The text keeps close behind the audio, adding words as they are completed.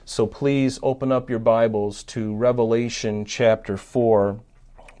So please open up your Bibles to Revelation chapter 4.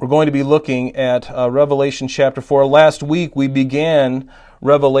 We're going to be looking at Revelation chapter 4. Last week we began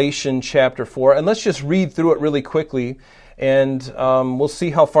Revelation chapter 4, and let's just read through it really quickly, and we'll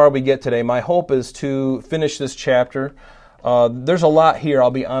see how far we get today. My hope is to finish this chapter. There's a lot here,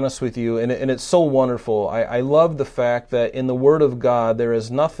 I'll be honest with you, and it's so wonderful. I love the fact that in the Word of God, there is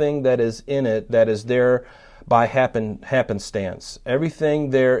nothing that is in it that is there by happenstance. Everything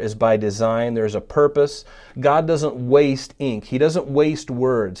there is by design. There's a purpose. God doesn't waste ink. He doesn't waste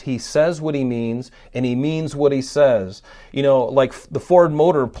words. He says what He means, and He means what He says. You know, like the Ford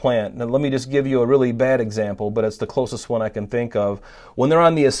Motor plant. Now, let me just give you a really bad example, but it's the closest one I can think of. When they're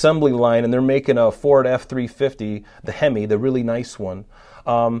on the assembly line and they're making a Ford F-350, the Hemi, the really nice one,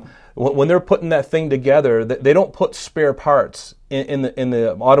 when they're putting that thing together, they don't put spare parts in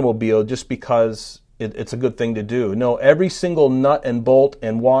the automobile just because it's a good thing to do. No, every single nut and bolt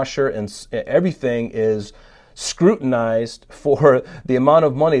and washer and everything is scrutinized for the amount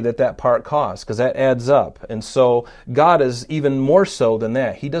of money that part costs, because that adds up. And so God is even more so than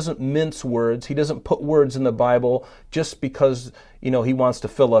that. He doesn't mince words. He doesn't put words in the Bible just because, He wants to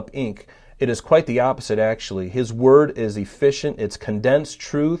fill up ink. It is quite the opposite, actually. His word is efficient. It's condensed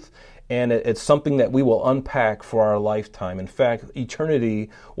truth. And it's something that we will unpack for our lifetime. In fact, eternity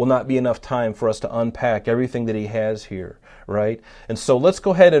will not be enough time for us to unpack everything that He has here, right? And so let's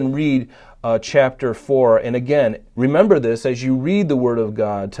go ahead and read chapter 4. And again, remember this as you read the Word of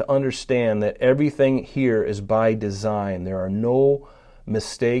God, to understand that everything here is by design. There are no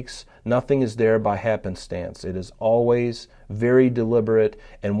mistakes. Nothing is there by happenstance. It is always very deliberate.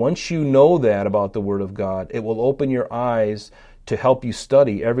 And once you know that about the Word of God, it will open your eyes to help you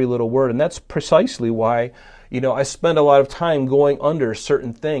study every little word. And that's precisely why, I spend a lot of time going under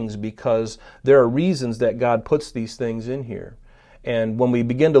certain things, because there are reasons that God puts these things in here. And when we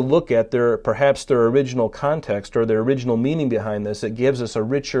begin to look at perhaps their original context or their original meaning behind this, it gives us a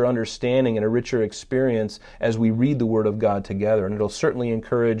richer understanding and a richer experience as we read the Word of God together. And it'll certainly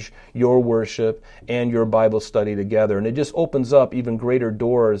encourage your worship and your Bible study together. And it just opens up even greater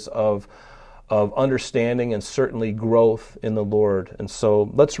doors of understanding and certainly growth in the Lord. And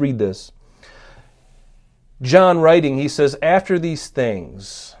so let's read this. John writing, he says, After these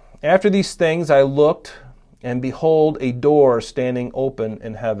things I looked, and behold, a door standing open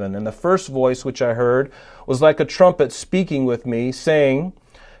in heaven. And the first voice which I heard was like a trumpet speaking with me, saying,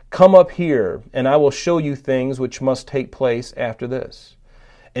 Come up here, and I will show you things which must take place after this.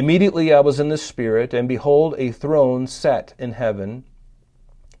 Immediately I was in the Spirit, and behold, a throne set in heaven,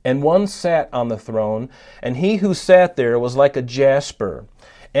 and one sat on the throne, and he who sat there was like a jasper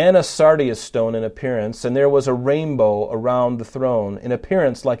and a sardius stone in appearance, and there was a rainbow around the throne, in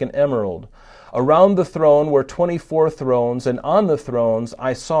appearance like an emerald. Around the throne were 24 thrones, and on the thrones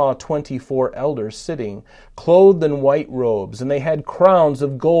I saw 24 elders sitting, clothed in white robes, and they had crowns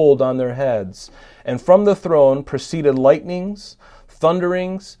of gold on their heads. And from the throne proceeded lightnings,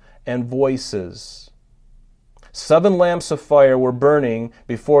 thunderings, and voices. 7 lamps of fire were burning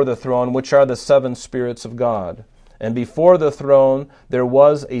before the throne, which are the 7 spirits of God. And before the throne there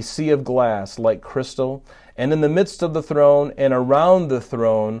was a sea of glass like crystal, and in the midst of the throne and around the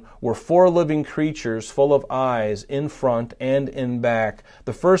throne were 4 living creatures full of eyes in front and in back.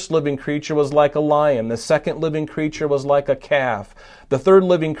 The first living creature was like a lion. The second living creature was like a calf. The third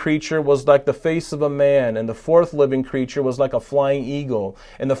living creature was like the face of a man, and the fourth living creature was like a flying eagle.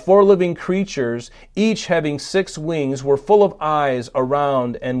 And the 4 living creatures, each having 6 wings, were full of eyes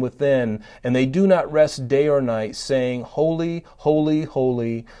around and within, and they do not rest day or night, saying, Holy, holy,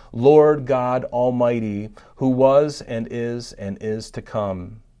 holy, Lord God Almighty, who was and is to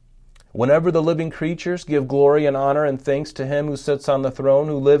come. Whenever the living creatures give glory and honor and thanks to Him who sits on the throne,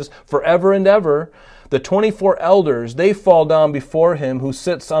 who lives forever and ever, the 24 elders, they fall down before Him who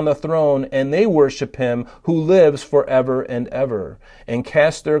sits on the throne, and they worship Him who lives forever and ever, and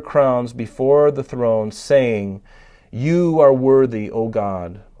cast their crowns before the throne, saying, You are worthy, O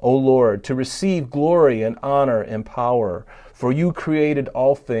God, O Lord, to receive glory and honor and power, for you created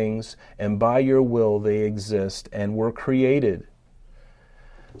all things, and by your will they exist and were created.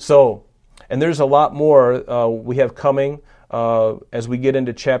 So, and there's a lot more we have coming as we get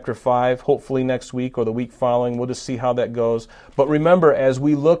into chapter 5, hopefully next week or the week following. We'll just see how that goes. But remember, as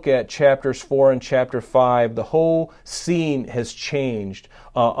we look at chapters 4 and chapter 5, the whole scene has changed.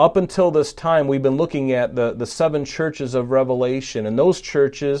 Up until this time, we've been looking at the 7 churches of Revelation, and those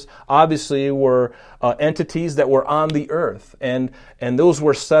churches obviously were entities that were on the earth, and those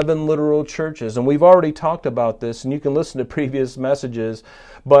were 7 literal churches. And we've already talked about this, and you can listen to previous messages,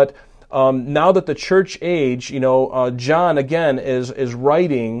 but now that the church age, John again is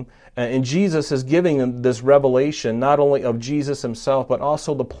writing, and Jesus is giving them this revelation, not only of Jesus himself, but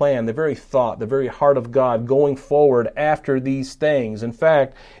also the plan, the very thought, the very heart of God going forward after these things. In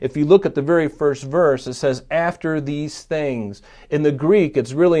fact, if you look at the very first verse, it says, after these things. In the Greek,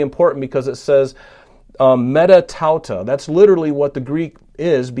 it's really important because it says, meta tauta. That's literally what the Greek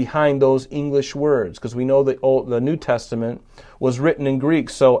is behind those English words, because we know the New Testament was written in Greek.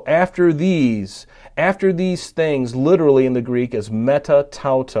 So after these things, literally in the Greek is meta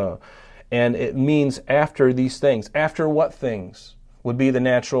tauta, and it means after these things. After what things would be the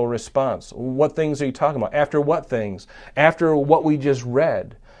natural response? What things are you talking about? After what things? After what we just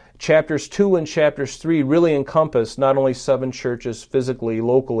read. Chapters 2 and chapters 3 really encompass not only 7 churches physically,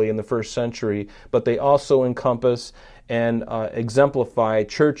 locally in the first century, but they also encompass and exemplify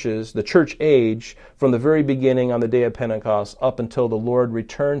churches, the church age, from the very beginning on the day of Pentecost up until the Lord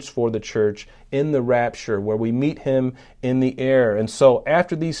returns for the church in the rapture, where we meet him in the air. And so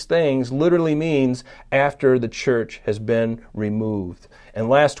after these things literally means after the church has been removed. And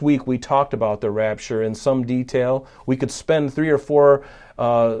last week we talked about the rapture in some detail. We could spend 3 or 4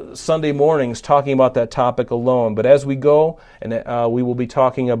 Sunday mornings talking about that topic alone. But as we go, and we will be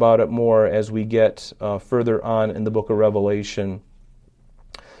talking about it more as we get further on in the book of Revelation.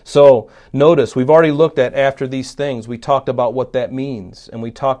 So notice, we've already looked at after these things. We talked about what that means, and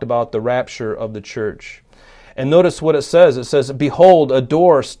we talked about the rapture of the church. And notice what it says. It says, behold, a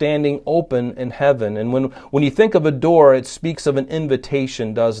door standing open in heaven. And when you think of a door, it speaks of an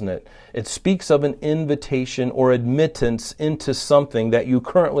invitation, doesn't it? It speaks of an invitation or admittance into something that you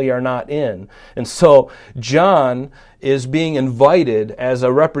currently are not in. And so John is being invited as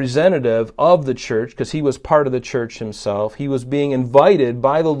a representative of the church, because he was part of the church himself. He was being invited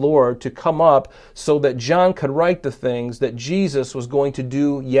by the Lord to come up so that John could write the things that Jesus was going to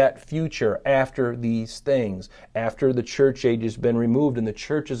do yet future after these things. After the church age has been removed and the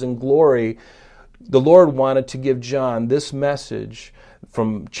church is in glory, the Lord wanted to give John this message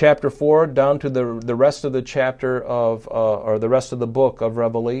from chapter 4 down to the rest of the chapter of, or the rest of the book of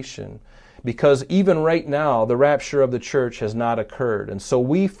Revelation. Because even right now, the rapture of the church has not occurred. And so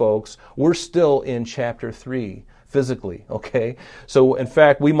we're still in chapter 3, physically, okay? So in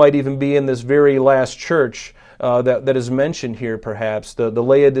fact, we might even be in this very last church that is mentioned here, perhaps, the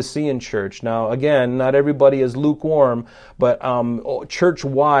Laodicean church. Now, again, not everybody is lukewarm, but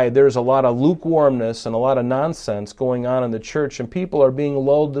church-wide, there's a lot of lukewarmness and a lot of nonsense going on in the church, and people are being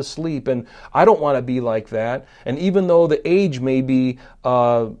lulled to sleep, and I don't want to be like that. And even though the age may be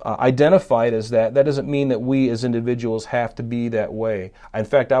identified as that doesn't mean that we as individuals have to be that way. In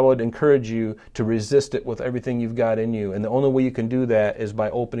fact, I would encourage you to resist it with everything you've got in you, and the only way you can do that is by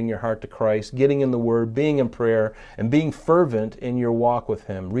opening your heart to Christ, getting in the Word, being in prayer, and being fervent in your walk with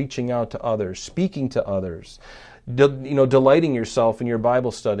Him, reaching out to others, speaking to others, delighting yourself in your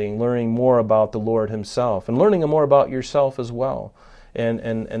Bible studying, learning more about the Lord Himself, and learning more about yourself as well.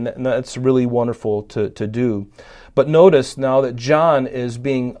 And that's really wonderful to do. But notice now that John is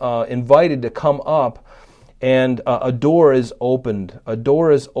being invited to come up, and a door is opened. A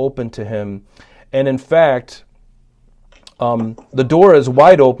door is opened to him. And in fact, the door is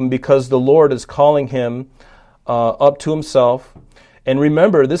wide open because the Lord is calling him up to Himself. And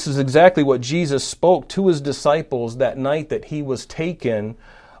remember, this is exactly what Jesus spoke to His disciples that night that He was taken,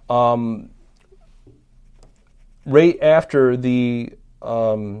 right after the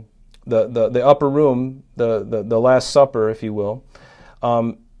upper room, the Last Supper, if you will.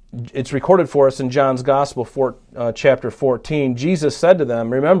 It's recorded for us in John's Gospel, chapter 14. Jesus said to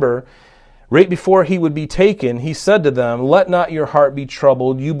them, remember, right before He would be taken, He said to them, let not your heart be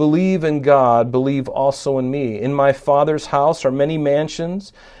troubled. You believe in God, believe also in me. In my Father's house are many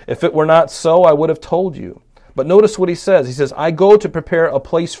mansions. If it were not so, I would have told you. But notice what He says. He says, I go to prepare a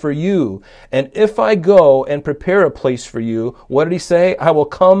place for you. And if I go and prepare a place for you, what did He say? I will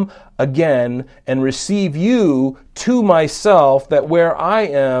come again and receive you to myself, that where I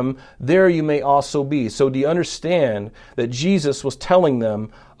am, there you may also be. So do you understand that Jesus was telling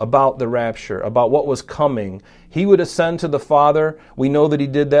them about the rapture, about what was coming? He would ascend to the Father. We know that He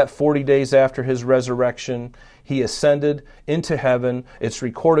did that 40 days after His resurrection. He ascended into heaven. It's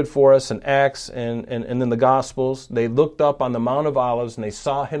recorded for us in Acts and in the Gospels. They looked up on the Mount of Olives and they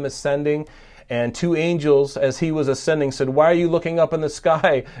saw Him ascending. And 2 angels, as He was ascending, said, why are you looking up in the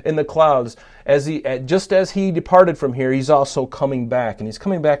sky, in the clouds? Just as He departed from here, He's also coming back. And He's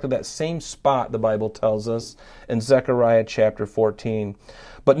coming back to that same spot, the Bible tells us, in Zechariah chapter 14.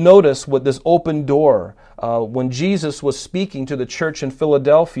 But notice with this open door, when Jesus was speaking to the church in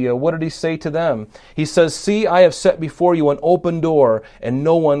Philadelphia, what did he say to them? He says, "See, I have set before you an open door, and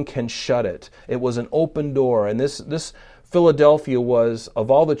no one can shut it." It was an open door. And this Philadelphia was, of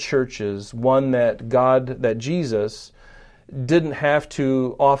all the churches, one that Jesus didn't have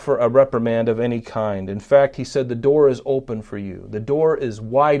to offer a reprimand of any kind. In fact, he said, the door is open for you. The door is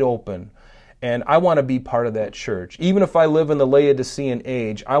wide open. And I want to be part of that church. Even if I live in the Laodicean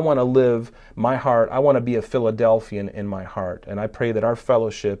age, I want to live my heart. I want to be a Philadelphian in my heart. And I pray that our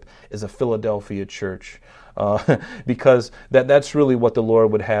fellowship is a Philadelphia church. Because that's really what the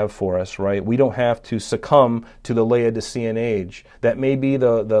Lord would have for us, right? We don't have to succumb to the Laodicean age. That may be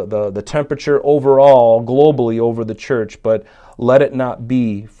the temperature overall, globally over the church, but let it not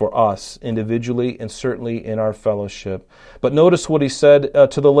be for us individually and certainly in our fellowship. But notice what he said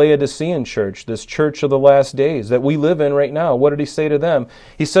to the Laodicean church, this church of the last days that we live in right now. What did he say to them?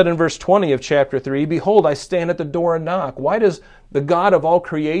 He said in verse 20 of chapter 3, "Behold, I stand at the door and knock." Why does the God of all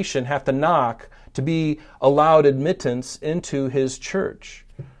creation have to knock to be allowed admittance into his church?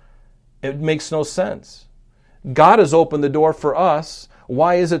 It makes no sense. God has opened the door for us.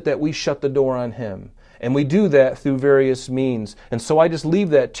 Why is it that we shut the door on him? And we do that through various means. And so I just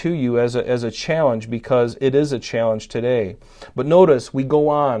leave that to you as a challenge, because it is a challenge today. But notice we go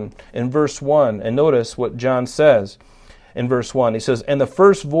on in verse 1, and notice what John says in verse 1. He says, "And the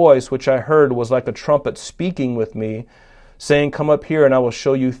first voice which I heard was like a trumpet speaking with me, saying, Come up here, and I will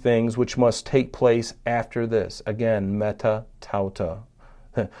show you things which must take place after this." Again, meta tauta.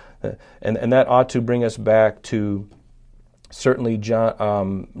 and that ought to bring us back to certainly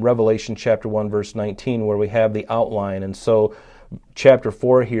Revelation chapter 1, verse 19, where we have the outline. And so chapter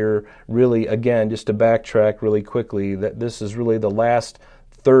 4 here, really, again, just to backtrack really quickly, that this is really the last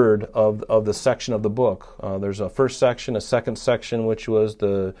third of the section of the book. There's a first section, a second section, which was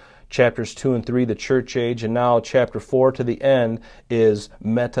the chapters 2 and 3, the church age, and now chapter 4 to the end is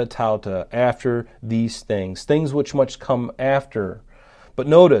meta tauta, after these things which must come after. But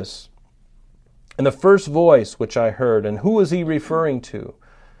notice, "And the first voice which I heard," and who is he referring to?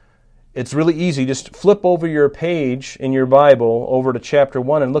 It's really easy. Just flip over your page in your Bible over to chapter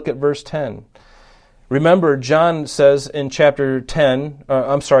 1 and look at verse 10. Remember, John says in verse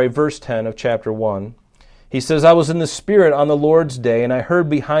 10 of chapter 1, he says, "I was in the Spirit on the Lord's day, and I heard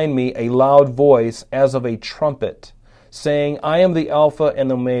behind me a loud voice as of a trumpet, saying, I am the Alpha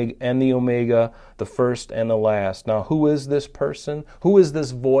and the Omega, the first and the last." Now, who is this person? Who is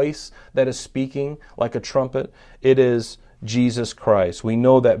this voice that is speaking like a trumpet? It is Jesus Christ. We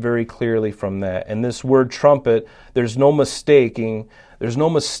know that very clearly from that. And this word trumpet, there's no mistaking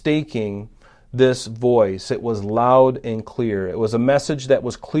this voice. It was loud and clear. It was a message that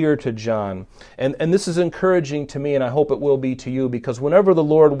was clear to John. And this is encouraging to me, and I hope it will be to you, because whenever the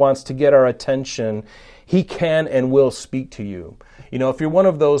Lord wants to get our attention, he can and will speak to you. You know, if you're one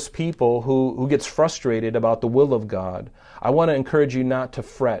of those people who gets frustrated about the will of God, I want to encourage you not to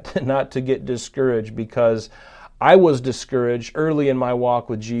fret, not to get discouraged, because I was discouraged early in my walk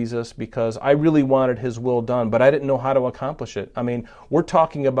with Jesus because I really wanted his will done, but I didn't know how to accomplish it. I mean, we're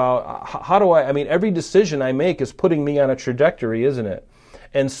talking about every decision I make is putting me on a trajectory, isn't it?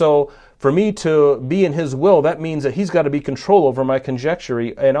 And so for me to be in his will, that means that he's got to be control over my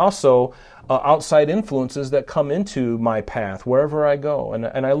trajectory and also outside influences that come into my path wherever I go.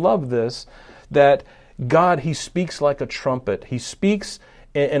 And I love this, that God, he speaks like a trumpet. He speaks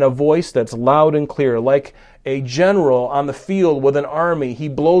in a voice that's loud and clear, like a general on the field with an army. He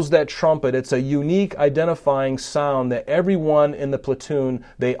blows that trumpet. It's a unique identifying sound that everyone in the platoon,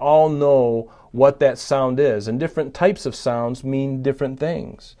 they all know what that sound is. And different types of sounds mean different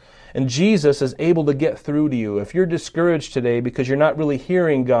things. And Jesus is able to get through to you. If you're discouraged today because you're not really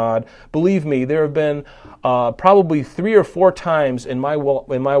hearing God, believe me, there have been probably 3 or 4 times in my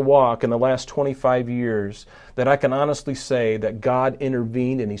walk in the last 25 years that I can honestly say that God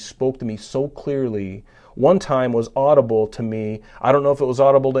intervened and he spoke to me so clearly. One time was audible to me. I don't know if it was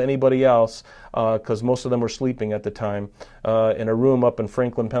audible to anybody else because most of them were sleeping at the time in a room up in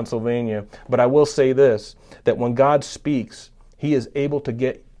Franklin, Pennsylvania. But I will say this, that when God speaks, he is able to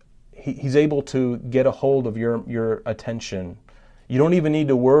get He's able to get a hold of your attention. You don't even need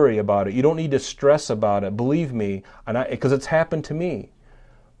to worry about it. You don't need to stress about it. Believe me, because it's happened to me.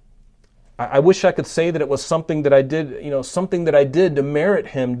 I wish I could say that it was something that I did, something that I did to merit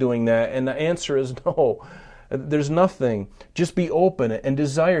him doing that. And the answer is no. There's nothing. Just be open and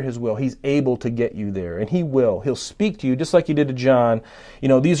desire his will. He's able to get you there, and he will. He'll speak to you just like he did to John.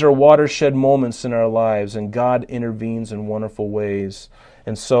 These are watershed moments in our lives, and God intervenes in wonderful ways.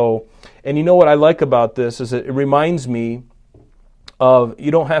 And you know what I like about this is it reminds me You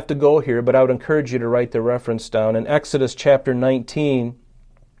don't have to go here, but I would encourage you to write the reference down. In Exodus chapter 19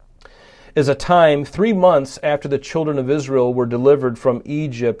 is a time 3 months after the children of Israel were delivered from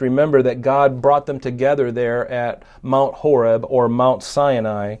Egypt. Remember that God brought them together there at Mount Horeb or Mount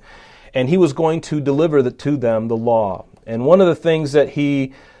Sinai, and He was going to deliver to them the law. And one of the things that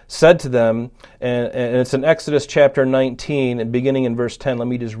He said to them, and it's in Exodus chapter 19, and beginning in verse 10, let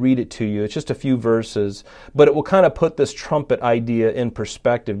me just read it to you. It's just a few verses, but it will kind of put this trumpet idea in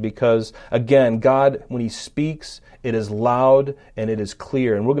perspective because, again, God, when He speaks, it is loud and it is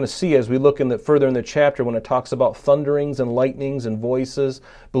clear. And we're going to see as we look further in the chapter when it talks about thunderings and lightnings and voices,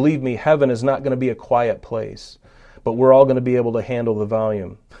 believe me, heaven is not going to be a quiet place, but we're all going to be able to handle the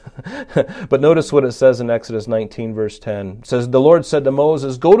volume. But notice what it says in Exodus 19, verse 10. It says, "The Lord said to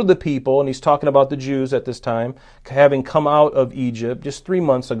Moses, go to the people," and He's talking about the Jews at this time, having come out of Egypt just 3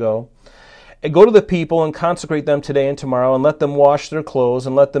 months ago. "And go to the people and consecrate them today and tomorrow, and let them wash their clothes,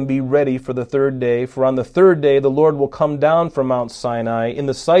 and let them be ready for the third day. For on the third day the Lord will come down from Mount Sinai in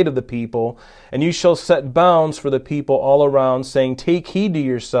the sight of the people, and you shall set bounds for the people all around, saying, take heed to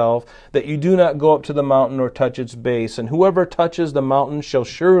yourself, that you do not go up to the mountain or touch its base. And whoever touches the mountain shall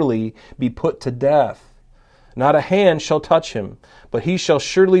surely be put to death. Not a hand shall touch him, but he shall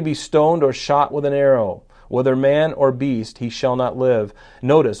surely be stoned or shot with an arrow. Whether man or beast, he shall not live."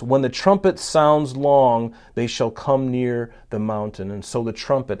 Notice, when the trumpet sounds long, they shall come near the mountain. And so the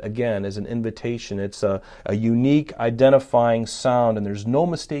trumpet, again, is an invitation. It's a unique identifying sound, and there's no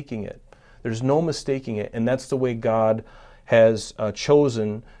mistaking it. There's no mistaking it, and that's the way God has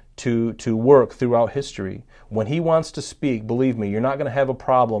chosen to work throughout history. When He wants to speak, believe me, you're not going to have a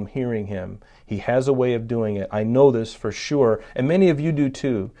problem hearing Him. He has a way of doing it. I know this for sure, and many of you do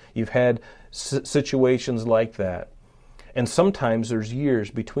too. You've had situations like that. And sometimes there's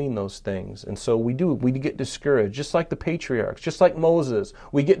years between those things. And so we get discouraged, just like the patriarchs, just like Moses.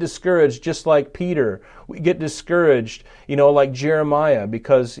 We get discouraged just like Peter. We get discouraged, like Jeremiah,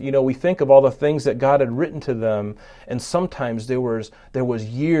 because, we think of all the things that God had written to them. And sometimes there was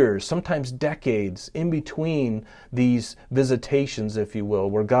years, sometimes decades in between these visitations, if you will,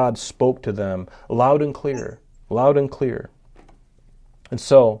 where God spoke to them loud and clear, loud and clear.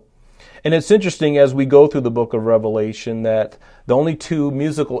 And it's interesting as we go through the book of Revelation that the only two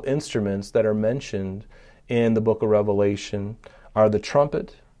musical instruments that are mentioned in the book of Revelation are the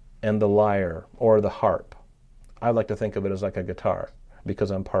trumpet and the lyre, or the harp. I like to think of it as like a guitar because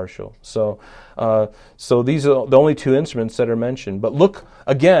I'm partial. So these are the only two instruments that are mentioned. But look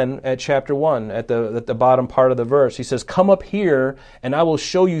again at chapter 1, at the bottom part of the verse. He says, "Come up here, and I will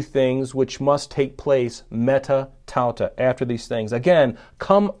show you things which must take place meta tauta," after these things. Again,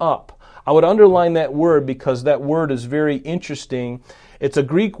 come up. I would underline that word because that word is very interesting. It's a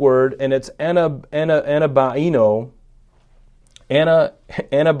Greek word, and it's anabaino,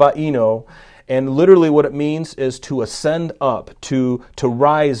 and literally what it means is to ascend up, to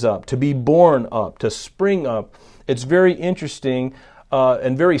rise up, to be born up, to spring up. It's very interesting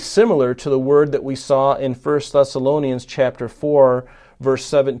and very similar to the word that we saw in 1 Thessalonians chapter 4, verse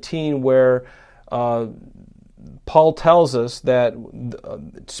 17, where Paul tells us that,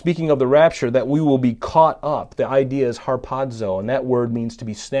 speaking of the rapture, that we will be caught up. The idea is harpazo, and that word means to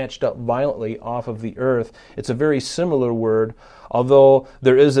be snatched up violently off of the earth. It's a very similar word, although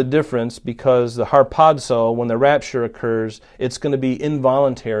there is a difference because the harpazo, when the rapture occurs, it's going to be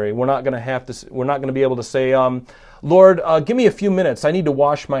involuntary. We're not going to be able to say, Lord, give me a few minutes. I need to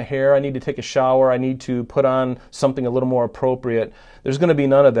wash my hair. I need to take a shower. I need to put on something a little more appropriate. There's going to be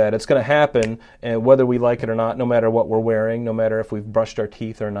none of that. It's going to happen whether we like it or not, no matter what we're wearing, no matter if we've brushed our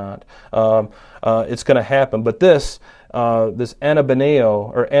teeth or not. It's going to happen. But this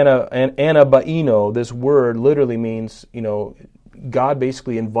anabaneo or anabaino, this word literally means, God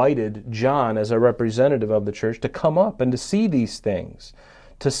basically invited John as a representative of the church to come up and to see these things,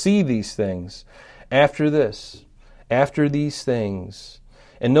 after these things.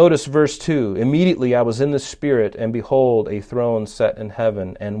 And notice verse 2, "Immediately I was in the Spirit, and behold, a throne set in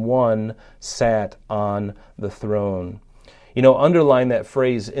heaven, and one sat on the throne." Underline that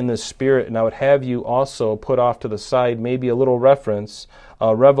phrase, "in the Spirit," and I would have you also put off to the side maybe a little reference,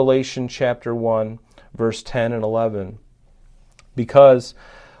 Revelation chapter 1, verse 10 and 11. Because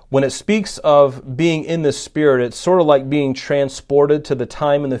when it speaks of being in the Spirit, it's sort of like being transported to the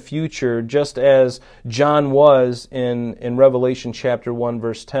time in the future, just as John was in Revelation chapter 1,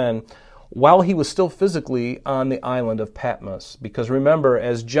 verse 10, while he was still physically on the island of Patmos. Because remember,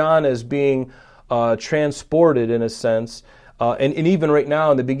 as John is being transported, in a sense, And even right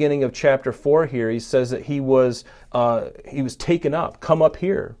now in the beginning of chapter 4 here, he says that he was taken up. Come up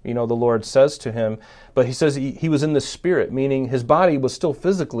here, the Lord says to him. But he says he was in the spirit, meaning his body was still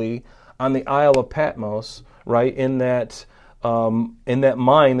physically on the Isle of Patmos, right, in that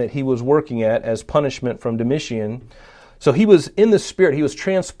mine that he was working at as punishment from Domitian. So he was in the spirit. He was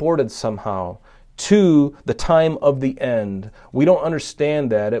transported somehow to the time of the end. We don't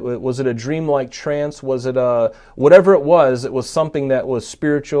understand that. Was it a dreamlike trance? Was it whatever it was something that was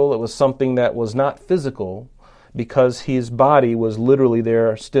spiritual. It was something that was not physical, because his body was literally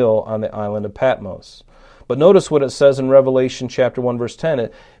there still on the island of Patmos. But notice what it says in Revelation chapter 1, verse 10.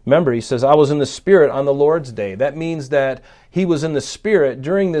 Remember, he says, I was in the Spirit on the Lord's day. That means that he was in the Spirit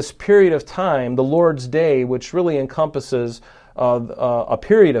during this period of time, the Lord's day, which really encompasses a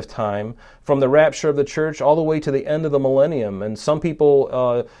period of time from the rapture of the church all the way to the end of the millennium. And some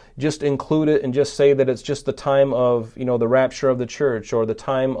people just include it and just say that it's just the time of, the rapture of the church, or the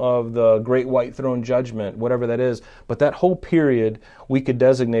time of the great white throne judgment, whatever that is. But that whole period we could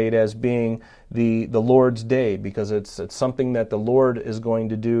designate as being the Lord's day, because it's something that the Lord is going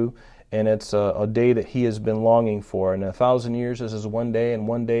to do, and it's a day that he has been longing for. And 1,000 years is as one day, and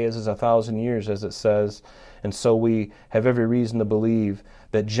one day is as 1,000 years, as it says. And so we have every reason to believe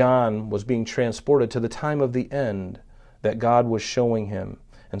that John was being transported to the time of the end that God was showing him.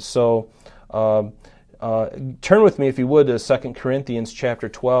 And so turn with me, if you would, to 2 Corinthians chapter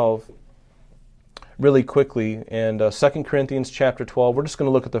 12 really quickly. And 2 Corinthians chapter 12, we're just going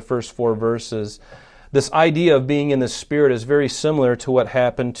to look at the first 4 verses. This idea of being in the Spirit is very similar to what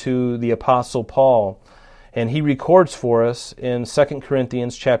happened to the Apostle Paul. And he records for us in 2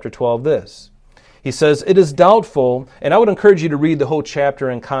 Corinthians chapter 12 this. He says, it is doubtful, and I would encourage you to read the whole chapter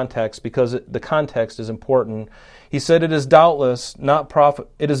in context, because the context is important. He said, it is doubtless not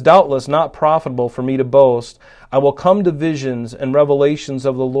profitable for me to boast. I will come to visions and revelations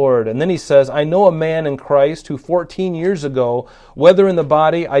of the Lord. And then he says, I know a man in Christ who 14 years ago, whether in the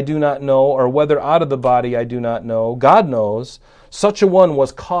body I do not know, or whether out of the body I do not know, God knows, such a one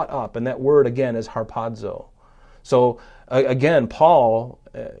was caught up. And that word again is harpazo. So again, Paul,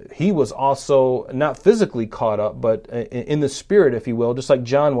 he was also not physically caught up, but in the spirit, if you will, just like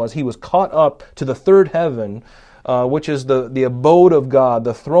John was. He was caught up to the third heaven, which is the abode of God,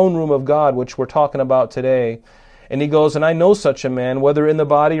 the throne room of God, which we're talking about today. And he goes, and I know such a man, whether in the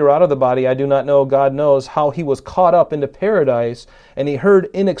body or out of the body, I do not know, God knows, how he was caught up into paradise, and he heard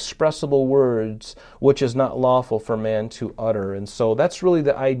inexpressible words, which is not lawful for man to utter. And so that's really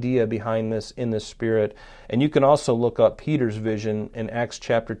the idea behind this in the Spirit. And you can also look up Peter's vision in Acts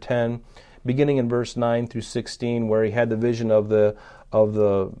chapter 10, beginning in verse 9 through 16, where he had the vision of the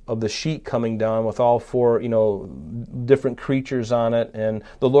sheet coming down with all 4, different creatures on it, and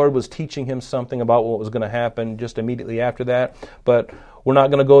the Lord was teaching him something about what was going to happen just immediately after that. But we're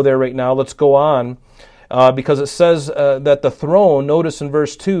not going to go there right now. Let's go on, because it says that the throne, notice in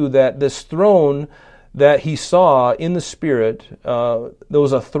verse 2, that this throne that he saw in the Spirit, there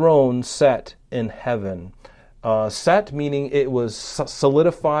was a throne set in heaven. Set meaning it was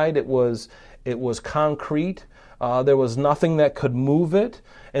solidified, it was concrete. There was nothing that could move it.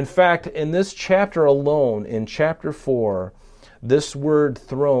 In fact, in this chapter alone, in chapter 4, this word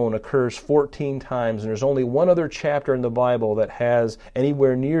throne occurs 14 times, and there's only one other chapter in the Bible that has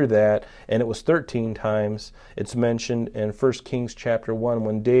anywhere near that, and it was 13 times. It's mentioned in 1 Kings chapter 1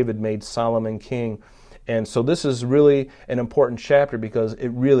 when David made Solomon king. And so this is really an important chapter because it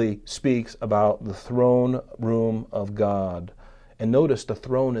really speaks about the throne room of God. And notice the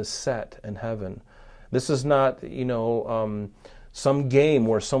throne is set in heaven. This is not, some game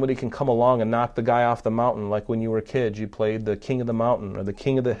where somebody can come along and knock the guy off the mountain, like when you were kids, you played the king of the mountain or the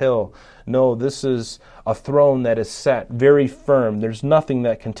king of the hill. No, this is a throne that is set, very firm. There's nothing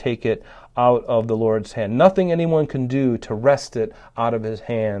that can take it out of the Lord's hand. Nothing anyone can do to wrest it out of his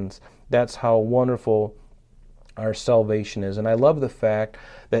hands. That's how wonderful our salvation is. And I love the fact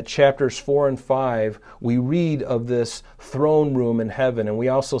that chapters 4 and 5, we read of this throne room in heaven, and we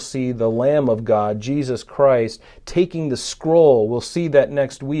also see the Lamb of God, Jesus Christ, taking the scroll. We'll see that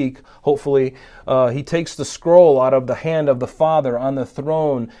next week, hopefully. He takes the scroll out of the hand of the Father on the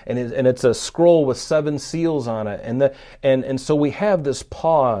throne, and it's a scroll with 7 seals on it. And so we have this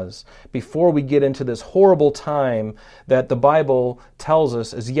pause before we get into this horrible time that the Bible tells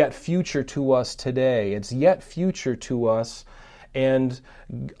us is yet future to us today. It's yet future to us. And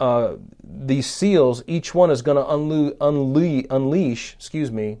these seals, each one is going to unleash,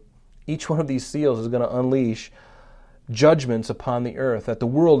 each one of these seals is going to unleash judgments upon the earth that the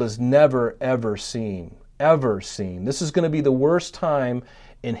world has never, ever seen. This is going to be the worst time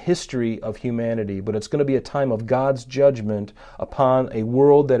in history of humanity, but it's going to be a time of God's judgment upon a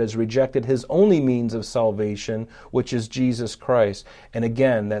world that has rejected His only means of salvation, which is Jesus Christ. And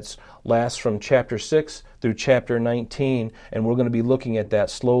again, that's lasts from chapter 6 through chapter 19, and we're going to be looking at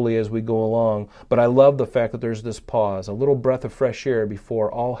that slowly as we go along. But I love the fact that there's this pause, a little breath of fresh air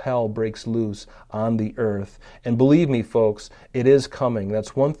before all hell breaks loose on the earth. And believe me, folks, it is coming.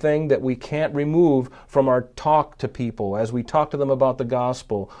 That's one thing that we can't remove from our talk to people. As we talk to them about the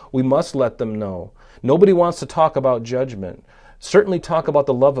gospel, we must let them know. Nobody wants to talk about judgment. Certainly talk about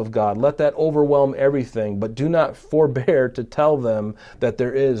the love of God. Let that overwhelm everything, but do not forbear to tell them that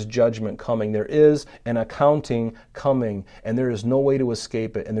there is judgment coming. There is an accounting coming, and there is no way to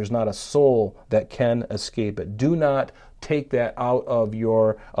escape it, and there's not a soul that can escape it. Do not take that out of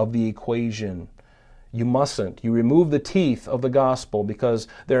the equation. You mustn't. You remove the teeth of the gospel, because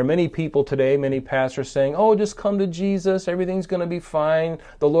there are many people today, many pastors saying, oh, just come to Jesus, everything's going to be fine.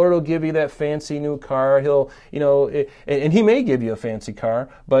 The Lord will give you that fancy new car. He'll, and He may give you a fancy car,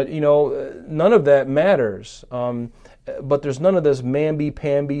 but, none of that matters. But there's none of this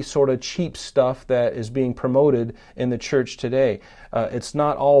mamby-pamby sort of cheap stuff that is being promoted in the church today. It's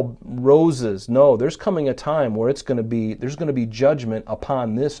not all roses. No, there's coming a time where there's going to be judgment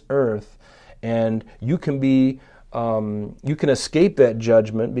upon this earth. And you can escape that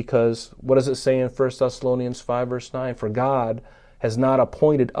judgment, because what does it say in 1 Thessalonians 5 verse 9? For God has not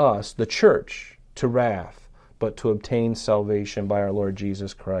appointed us, the church, to wrath, but to obtain salvation by our Lord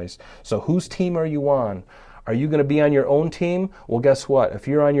Jesus Christ. So whose team are you on? Are you going to be on your own team? Well, guess what? If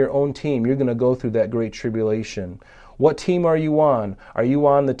you're on your own team, you're going to go through that great tribulation. What team are you on? Are you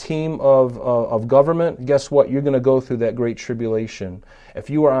on the team of government? Guess what? You're going to go through that great tribulation.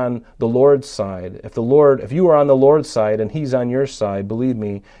 If you are on the Lord's side, if you are on the Lord's side and He's on your side, believe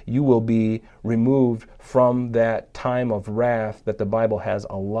me, you will be removed from that time of wrath that the Bible has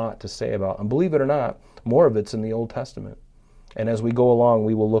a lot to say about. And believe it or not, more of it's in the Old Testament. And as we go along,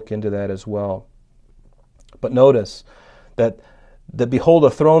 we will look into that as well. But notice that behold, a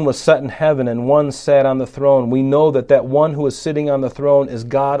throne was set in heaven, and one sat on the throne. We know that one who is sitting on the throne is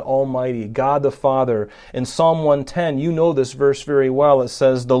God Almighty, God the Father. In Psalm 110, you know this verse very well. It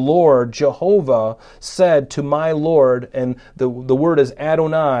says, the Lord, Jehovah, said to my Lord, and the word is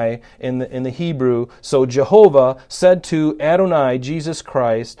Adonai in the Hebrew. So Jehovah said to Adonai, Jesus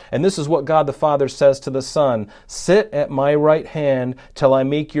Christ, and this is what God the Father says to the Son, sit at my right hand till I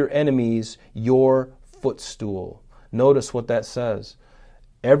make your enemies your footstool. Notice what that says.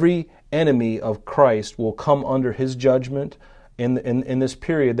 Every enemy of Christ will come under His judgment in this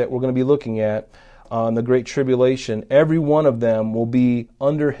period that we're going to be looking at, the Great Tribulation. Every one of them will be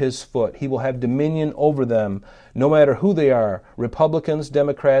under His foot. He will have dominion over them, no matter who they are. Republicans,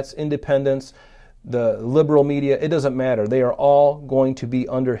 Democrats, Independents, the liberal media, it doesn't matter. They are all going to be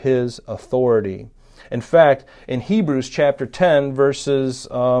under His authority. In fact, in Hebrews chapter 10, verses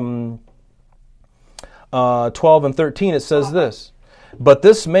 12 and 13, it says this, but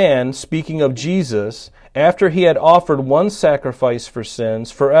this man, speaking of Jesus, after He had offered one sacrifice for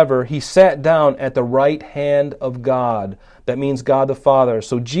sins forever, He sat down at the right hand of God. That means God the Father.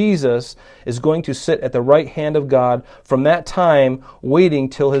 So Jesus is going to sit at the right hand of God from that time, waiting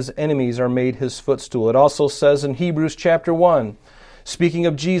till His enemies are made His footstool. It also says in Hebrews chapter 1, speaking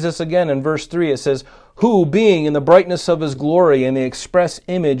of Jesus again in verse 3, it says, who, being in the brightness of His glory and the express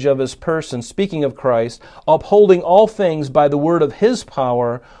image of His person, speaking of Christ, upholding all things by the word of His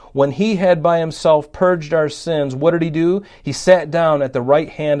power, when He had by Himself purged our sins, what did He do? He sat down at the right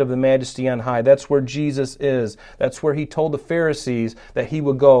hand of the Majesty on high. That's where Jesus is. That's where He told the Pharisees that He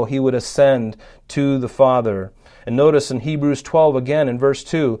would go. He would ascend to the Father. And notice in Hebrews 12 again in verse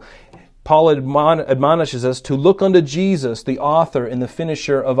 2, Paul admonishes us to look unto Jesus, the author and the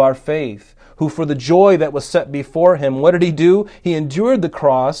finisher of our faith, who for the joy that was set before Him, what did He do? He endured the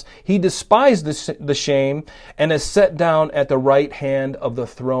cross, He despised the shame, and is set down at the right hand of the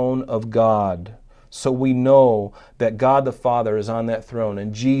throne of God. So we know that God the Father is on that throne,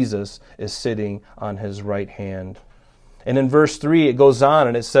 and Jesus is sitting on His right hand. And in verse 3, it goes on,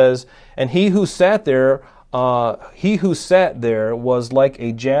 and it says, and he who sat there was like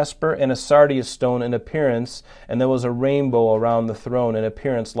a jasper and a sardius stone in appearance, and there was a rainbow around the throne in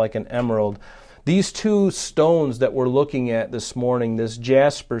appearance like an emerald. These two stones that we're looking at this morning, this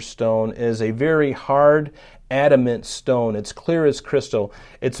jasper stone is a very hard adamant stone. It's clear as crystal.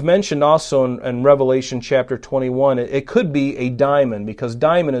 It's mentioned also in Revelation chapter 21. It could be a diamond, because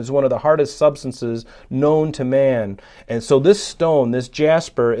diamond is one of the hardest substances known to man. And so this stone, this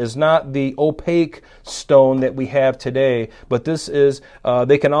jasper, is not the opaque stone that we have today, but this is,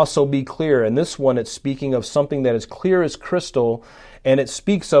 they can also be clear. And this one, it's speaking of something that is clear as crystal. And it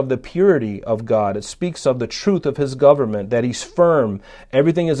speaks of the purity of God. It speaks of the truth of His government, that He's firm,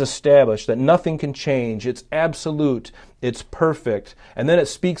 everything is established, that nothing can change. It's absolute, it's perfect. And then it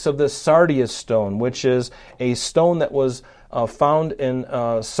speaks of this sardius stone, which is a stone that was found in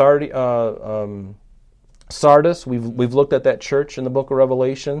Sardis. We've looked at that church in the book of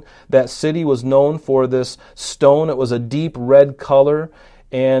Revelation. That city was known for this stone. It was a deep red color.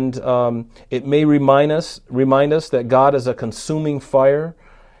 And it may remind us that God is a consuming fire,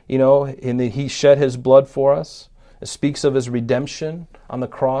 and that He shed His blood for us. It speaks of His redemption on the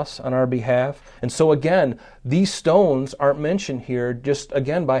cross on our behalf. And so again, these stones aren't mentioned here just,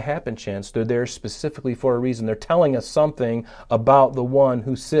 again, by happen chance. They're there specifically for a reason. They're telling us something about the one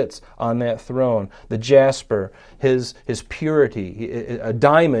who sits on that throne. The jasper, his purity. A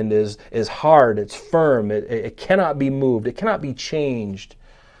diamond is hard, it's firm, it cannot be moved, it cannot be changed.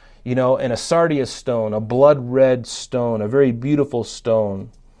 And a sardius stone, a blood red stone, a very beautiful stone.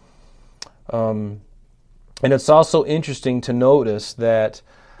 And it's also interesting to notice that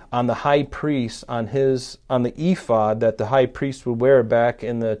on the high priest, on the ephod that the high priest would wear back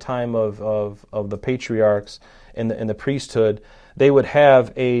in the time of the patriarchs in the priesthood, they would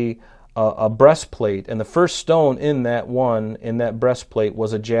have a breastplate, and the first stone in that breastplate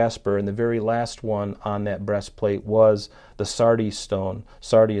was a jasper, and the very last one on that breastplate was the sardius stone.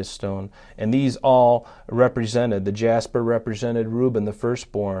 And these all represented, the jasper represented Reuben, the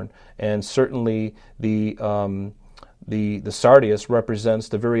firstborn, and certainly the sardius represents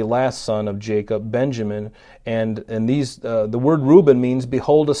the very last son of Jacob, Benjamin, and these the word Reuben means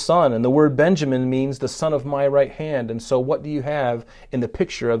behold a son, and the word Benjamin means the son of my right hand. And so what do you have in the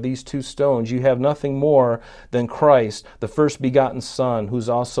picture of these two stones? You have nothing more than Christ, the first begotten Son, who's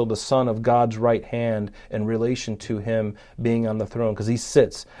also the son of God's right hand in relation to Him being on the throne, because He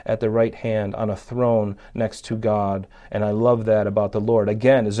sits at the right hand on a throne next to God. And I love that about the Lord.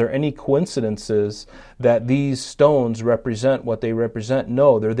 Again, is there any coincidences that these stones represent what they represent?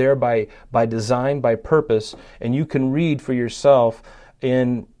 No, they're there by design, by purpose, and you can read for yourself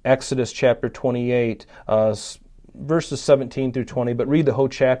in Exodus chapter 28, verses 17 through 20, but read the whole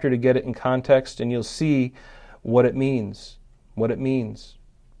chapter to get it in context, and you'll see what it means. And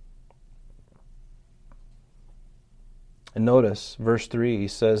notice, verse 3, he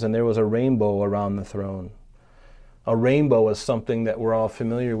says, and there was a rainbow around the throne. A rainbow is something that we're all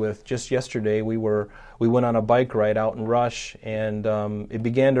familiar with. Just yesterday, we went on a bike ride out in Rush, and it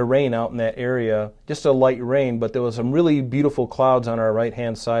began to rain out in that area. Just a light rain, but there was some really beautiful clouds on our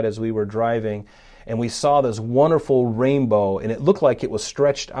right-hand side as we were driving, and we saw this wonderful rainbow, and it looked like it was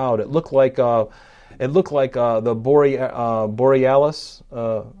stretched out. It looked like the Borealis,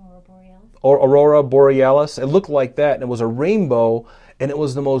 or Aurora Borealis. It looked like that, and it was a rainbow. And it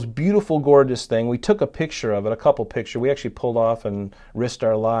was the most beautiful, gorgeous thing. We took a picture of it, a couple pictures. We actually pulled off and risked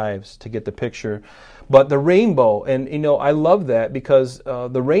our lives to get the picture. But the rainbow, and I love that because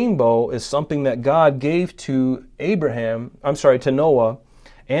the rainbow is something that God gave to Noah,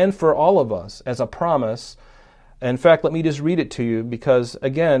 and for all of us as a promise. In fact, let me just read it to you because,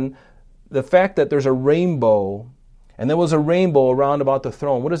 again, the fact that there's a rainbow, and there was a rainbow around about the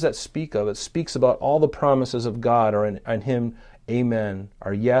throne, what does that speak of? It speaks about all the promises of God are in Him. Amen,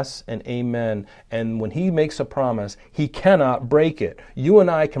 or yes and amen. And when He makes a promise, He cannot break it. You and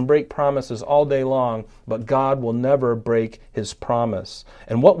I can break promises all day long, but God will never break His promise.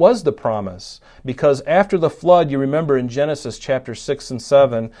 And what was the promise? Because after the flood, you remember in Genesis chapter 6 and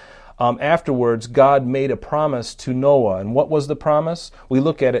 7, afterwards, God made a promise to Noah. And what was the promise? We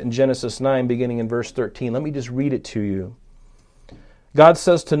look at it in Genesis 9, beginning in verse 13. Let me just read it to you. God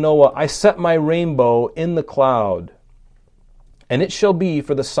says to Noah, I set my rainbow in the cloud, and it shall be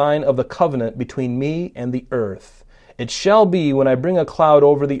for the sign of the covenant between me and the earth. It shall be when I bring a cloud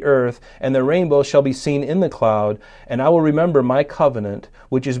over the earth, and the rainbow shall be seen in the cloud, and I will remember my covenant,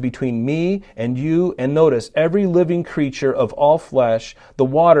 which is between me and you. And notice, every living creature of all flesh, the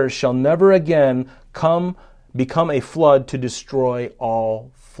waters shall never again become a flood to destroy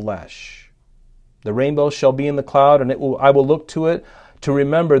all flesh. The rainbow shall be in the cloud, and I will look to it, to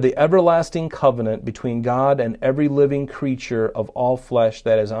remember the everlasting covenant between God and every living creature of all flesh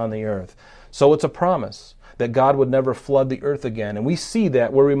that is on the earth. So it's a promise that God would never flood the earth again. And we see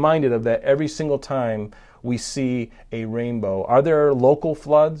that, we're reminded of that every single time we see a rainbow. Are there local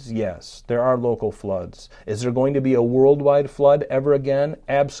floods? Yes, there are local floods. Is there going to be a worldwide flood ever again?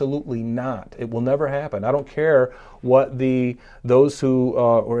 Absolutely not. It will never happen. I don't care what those who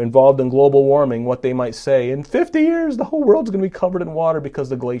are involved in global warming, what they might say. In 50 years, the whole world's going to be covered in water because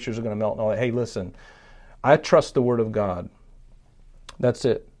the glaciers are going to melt and all that. Hey, listen, I trust the Word of God. That's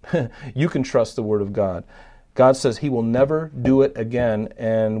it. You can trust the Word of God. God says He will never do it again,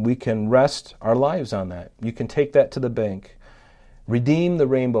 and we can rest our lives on that. You can take that to the bank. Redeem the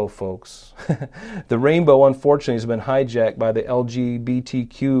rainbow, folks. The rainbow, unfortunately, has been hijacked by the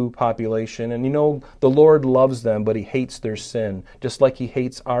LGBTQ population. And the Lord loves them, but He hates their sin, just like He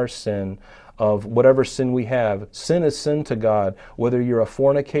hates our sin of whatever sin we have. Sin is sin to God. Whether you're a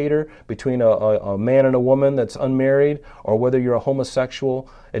fornicator between a man and a woman that's unmarried, or whether you're a homosexual,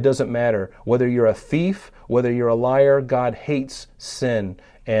 it doesn't matter. Whether you're a thief, whether you're a liar, God hates sin.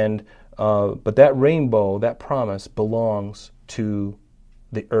 But that rainbow, that promise, belongs to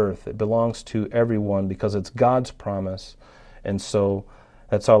the earth. It belongs to everyone because it's God's promise. And so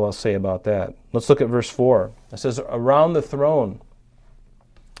that's all I'll say about that. Let's look at verse 4. It says, around the throne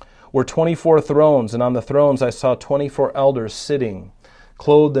were 24 thrones, and on the thrones I saw 24 elders sitting,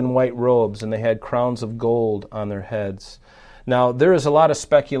 clothed in white robes, and they had crowns of gold on their heads. Now, there is a lot of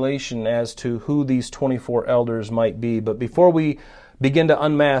speculation as to who these 24 elders might be, but before we begin to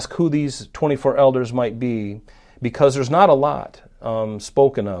unmask who these 24 elders might be, because there's not a lot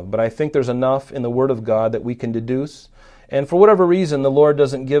spoken of, but I think there's enough in the Word of God that we can deduce. And for whatever reason, the Lord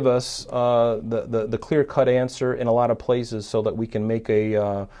doesn't give us the clear-cut answer in a lot of places so that we can make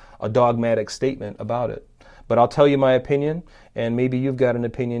a dogmatic statement about it. But I'll tell you my opinion, and maybe you've got an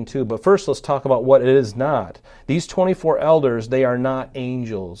opinion too. But first, let's talk about what it is not. These 24 elders, they are not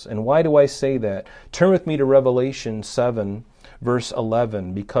angels. And why do I say that? Turn with me to Revelation 7, verse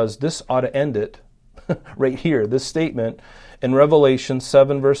 11, because this ought to end it right here, this statement in Revelation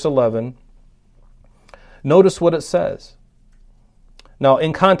 7, verse 11. Notice what it says. Now,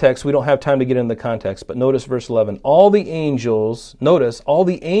 in context, we don't have time to get into the context, but notice verse 11. All the angels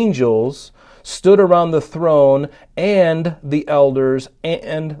stood around the throne and the elders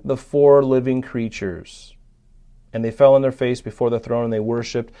and the 4 living creatures. And they fell on their face before the throne and they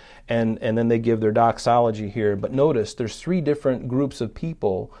worshiped, and then they give their doxology here. But notice there's 3 different groups of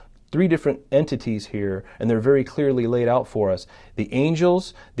people, 3 different entities here, and they're very clearly laid out for us. The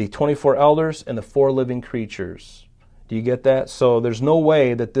angels, the 24 elders, and the 4 living creatures. Do you get that? So there's no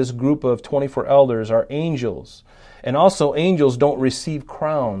way that this group of 24 elders are angels. And also, angels don't receive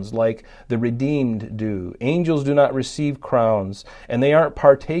crowns like the redeemed do. Angels do not receive crowns, and they aren't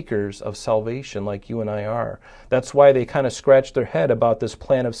partakers of salvation like you and I are. That's why they kind of scratch their head about this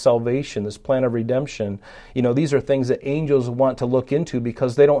plan of salvation, this plan of redemption. These are things that angels want to look into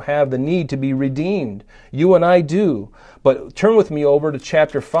because they don't have the need to be redeemed. You and I do. But turn with me over to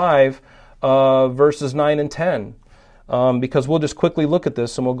chapter 5, verses 9 and 10. Because we'll just quickly look at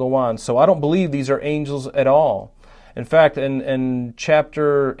this and we'll go on. So I don't believe these are angels at all. In fact, in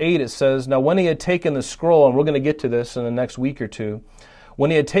chapter 8 it says, now when he had taken the scroll, and we're going to get to this in the next week or two,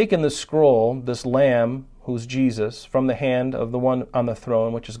 when he had taken the scroll, this Lamb, who's Jesus, from the hand of the one on the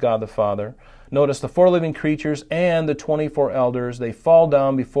throne, which is God the Father, notice the 4 living creatures and the 24 elders, they fall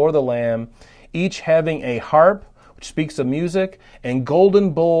down before the Lamb, each having a harp, speaks of music, and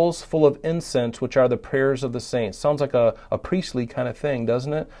golden bowls full of incense, which are the prayers of the saints. Sounds like a priestly kind of thing,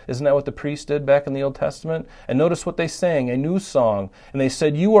 doesn't it? Isn't that what the priests did back in the Old Testament? And notice what they sang, a new song. And they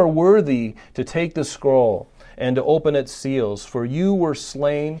said, you are worthy to take the scroll and to open its seals, for you were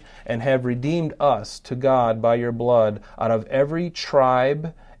slain and have redeemed us to God by your blood out of every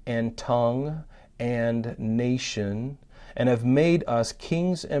tribe and tongue and nation, and have made us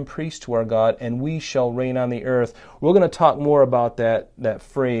kings and priests to our God, and we shall reign on the earth. We're going to talk more about that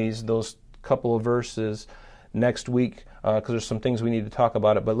phrase, those couple of verses, next week, because there's some things we need to talk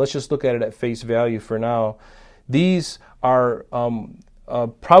about it. But let's just look at it at face value for now. These are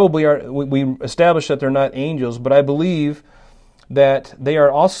we established that they're not angels, but I believe that they are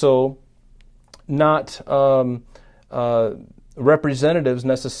also not representatives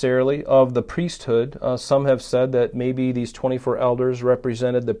necessarily of the priesthood. Some have said that maybe these 24 elders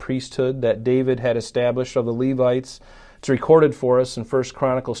represented the priesthood that David had established of the Levites. It's recorded for us in 1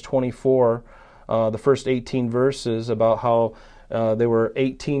 Chronicles 24, the first 18 verses, about how there were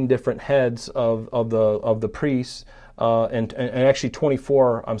 18 different heads of the priests, and actually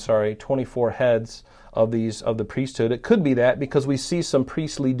 24 heads of the priesthood. It could be that because we see some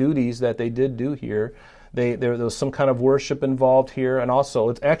priestly duties that they did do here. There was some kind of worship involved here, and also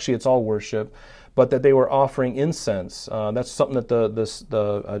it's all worship, but that they were offering incense. That's something that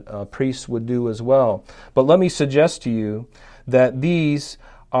the priests would do as well. But let me suggest to you that these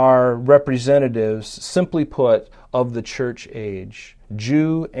are representatives, simply put, of the church age,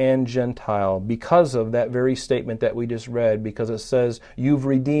 Jew and Gentile, because of that very statement that we just read, because it says, you've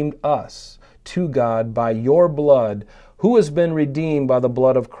redeemed us to God by your blood. Who has been redeemed by the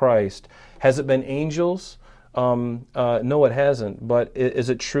blood of Christ? Has it been angels? No, it hasn't. But is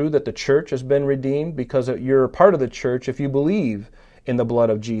it true that the church has been redeemed? Because you're a part of the church if you believe in the blood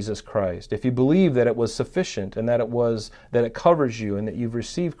of Jesus Christ, if you believe that it was sufficient and that it covers you and that you've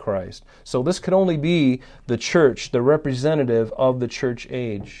received Christ. So this can only be the church, the representative of the church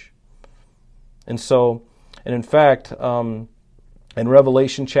age. And in fact, in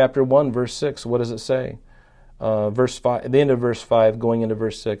Revelation chapter 1, verse 6, what does it say? Verse 5, at the end of verse 5, going into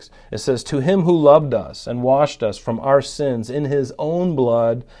verse 6, it says, "To him who loved us and washed us from our sins in his own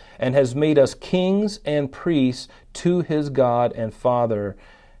blood and has made us kings and priests to his God and Father,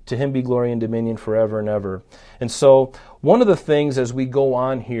 to him be glory and dominion forever and ever." And so one of the things as we go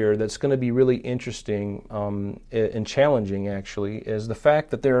on here that's going to be really interesting and challenging, actually, is the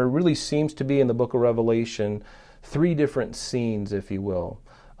fact that there really seems to be in the book of Revelation 3 different scenes, if you will.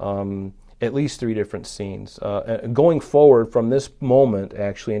 At least 3 different scenes. Going forward from this moment,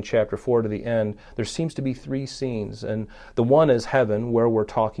 actually, in chapter 4 to the end, there seems to be 3 scenes. And the one is heaven, where we're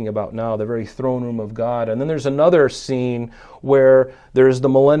talking about now, the very throne room of God. And then there's another scene where there's the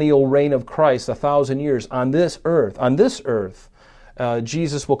millennial reign of Christ, 1,000 years on this earth. On this earth,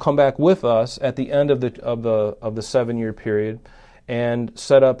 Jesus will come back with us at the end of the 7-year period and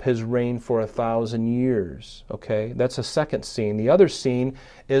set up his reign for 1,000 years. Okay, that's a second scene. The other scene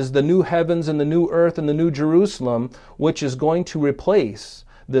is the new heavens and the new earth and the new Jerusalem, which is going to replace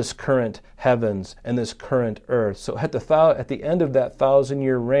this current heavens and this current earth. So at the end of that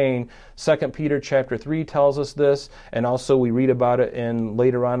 1,000-year reign, 2 Peter chapter 3 tells us this, and also we read about it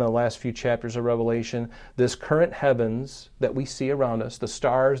later on in the last few chapters of Revelation. This current heavens that we see around us, the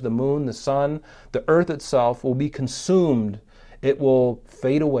stars, the moon, the sun, the earth itself, will be consumed. It will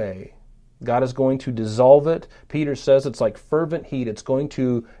fade away. God is going to dissolve it. Peter says it's like fervent heat. It's going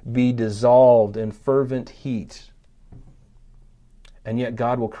to be dissolved in fervent heat. And yet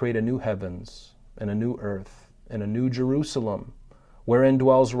God will create a new heavens and a new earth and a new Jerusalem wherein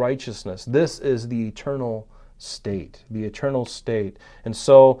dwells righteousness. This is the eternal state, the eternal state. And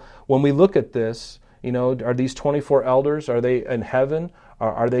so when we look at this, are these 24 elders, are they in heaven?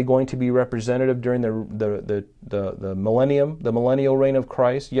 Are they going to be representative during the millennium, the millennial reign of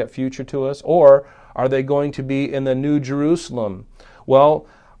Christ, yet future to us? Or are they going to be in the New Jerusalem? Well,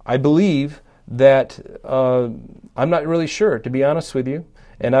 I believe that, I'm not really sure, to be honest with you,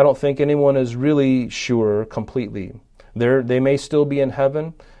 and I don't think anyone is really sure completely. They may still be in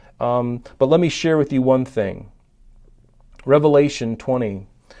heaven, but let me share with you one thing. Revelation 20,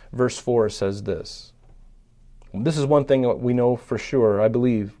 verse 4 says this. This is one thing that we know for sure, I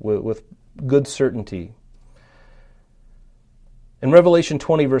believe, with good certainty. In Revelation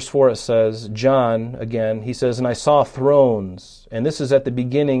 20, verse 4, it says, John, again, he says, "And I saw thrones." And this is at the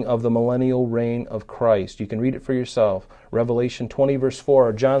beginning of the millennial reign of Christ. You can read it for yourself. Revelation 20, verse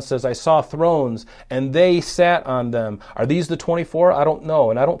 4, John says, "I saw thrones, and they sat on them." Are these the 24? I don't know,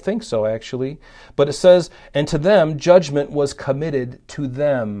 and I don't think so, actually. But it says, "And to them judgment was committed to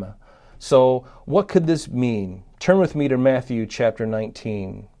them." So what could this mean? Turn with me to Matthew chapter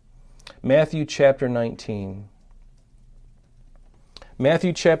 19. Matthew chapter 19.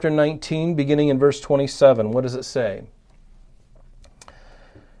 Matthew chapter 19, beginning in verse 27. What does it say?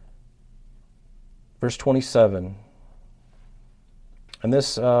 Verse 27. And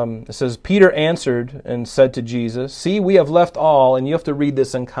this, it says, "Peter answered and said to Jesus, 'See, we have left all,'" and you have to read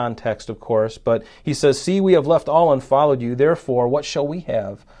this in context, of course, but he says, "See, we have left all and followed you. Therefore, what shall we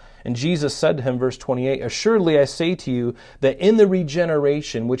have?" And Jesus said to him, verse 28, "Assuredly I say to you that in the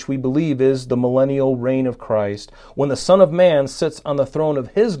regeneration, which we believe is the millennial reign of Christ, when the Son of Man sits on the throne of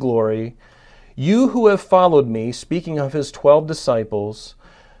his glory, you who have followed me," speaking of his 12 disciples,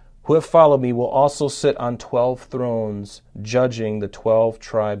 "who have followed me will also sit on 12 thrones, judging the 12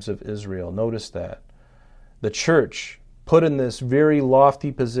 tribes of Israel." Notice that. The church put in this very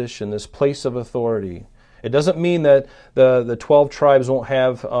lofty position, this place of authority. It doesn't mean that the 12 tribes won't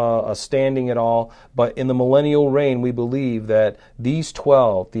have a standing at all, but in the millennial reign, we believe that these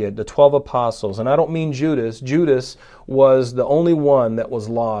 12, the 12 apostles, and I don't mean Judas. Judas was the only one that was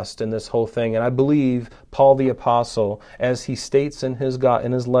lost in this whole thing, and I believe Paul the apostle, as he states in his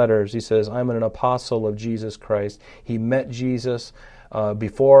letters, he says, "I'm an apostle of Jesus Christ." He met Jesus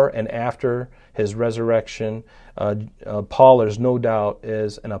before and after his resurrection. Paul, there's no doubt,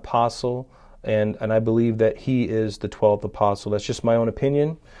 is an apostle. And I believe that he is the 12th apostle. That's just my own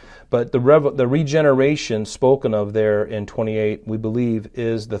opinion. But the regeneration spoken of there in 28, we believe,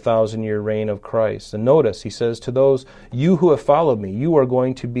 is the 1,000-year reign of Christ. And notice, he says, "To those, you who have followed me, you are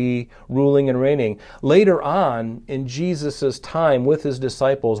going to be ruling and reigning." Later on, in Jesus' time with his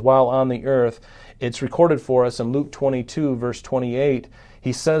disciples while on the earth, it's recorded for us in Luke 22, verse 28,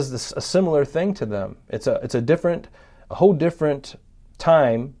 he says a similar thing to them. It's a whole different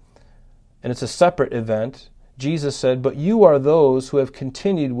time, and it's a separate event. Jesus said, "But you are those who have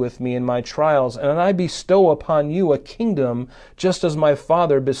continued with me in my trials, and I bestow upon you a kingdom, just as my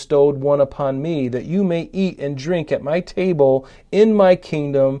Father bestowed one upon me, that you may eat and drink at my table in my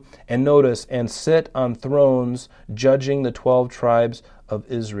kingdom," and notice, "and sit on thrones, judging the 12 tribes of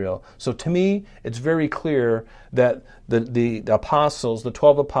Israel." So to me, it's very clear that the apostles, the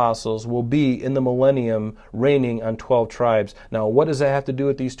 12 apostles, will be in the millennium reigning on 12 tribes. Now, what does that have to do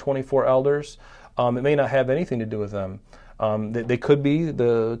with these 24 elders? It may not have anything to do with them. They could be,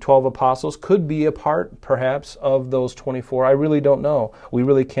 the 12 apostles could be a part, perhaps, of those 24. I really don't know. We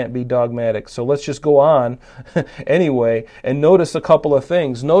really can't be dogmatic. So let's just go on anyway and notice a couple of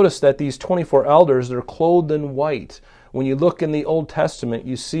things. Notice that these 24 elders, they're clothed in white. When you look in the Old Testament,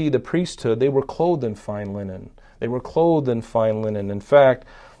 you see the priesthood, they were clothed in fine linen. They were clothed in fine linen. In fact,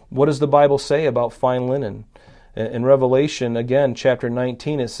 what does the Bible say about fine linen? In Revelation, again, chapter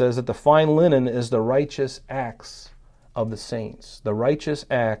 19, it says that the fine linen is the righteous acts of the saints. The righteous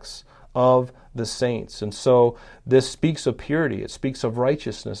acts of the saints. And so this speaks of purity. It speaks of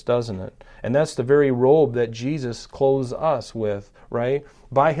righteousness, doesn't it? And that's the very robe that Jesus clothes us with, right?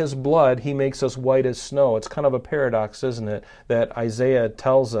 By his blood, he makes us white as snow. It's kind of a paradox, isn't it? That Isaiah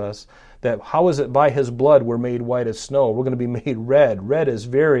tells us that how is it by his blood we're made white as snow? We're going to be made red. Red is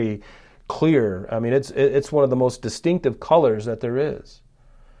very clear. I mean, it's one of the most distinctive colors that there is.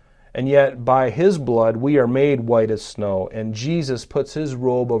 And yet, by his blood, we are made white as snow. And Jesus puts his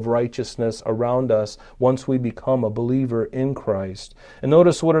robe of righteousness around us once we become a believer in Christ. And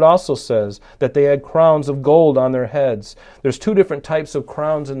notice what it also says, that they had crowns of gold on their heads. There's two different types of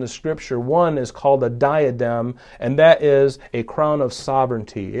crowns in the Scripture. One is called a diadem, and that is a crown of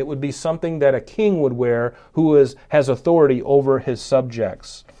sovereignty. It would be something that a king would wear who has authority over his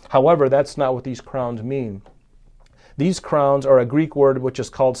subjects. However, that's not what these crowns mean. These crowns are a Greek word which is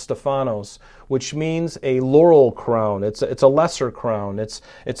called Stephanos, which means a laurel crown. It's a lesser crown. It's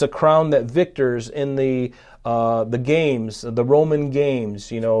a crown that victors in the games, the Roman games.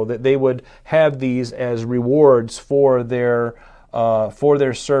 You know, that they would have these as rewards for their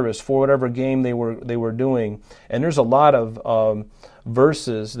service, for whatever game they were doing. And there's a lot of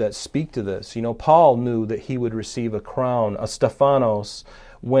verses that speak to this. You know, Paul knew that he would receive a crown, a Stephanos,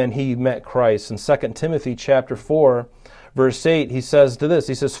 when he met Christ. In 2 Timothy chapter 4, verse 8, he says to this,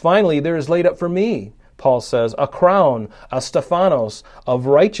 he says, "Finally there is laid up for me," Paul says, "a crown, a Stephanos of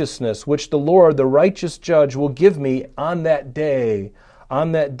righteousness, which the Lord, the righteous judge, will give me on that day,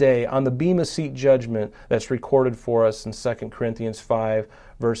 on the Bema Seat judgment," that's recorded for us in 2 Corinthians 5,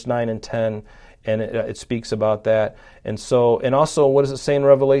 verse 9 and 10. And it speaks about that. And also, what does it say in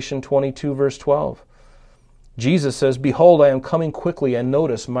Revelation 22, verse 12? Jesus says, "Behold, I am coming quickly, and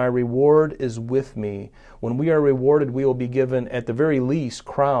notice, my reward is with me." When we are rewarded, we will be given, at the very least,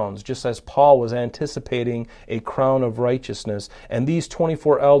 crowns, just as Paul was anticipating a crown of righteousness. And these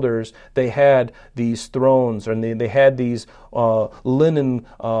 24 elders, they had these thrones, and they had these linen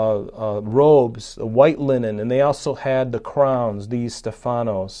robes, white linen, and they also had the crowns, these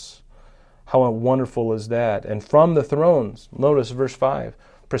Stephanos. How wonderful is that? And from the thrones, notice verse 5,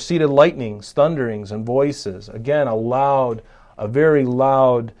 proceeded lightnings, thunderings, and voices. Again, a very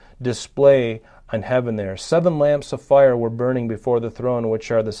loud display in heaven there. 7 lamps of fire were burning before the throne, which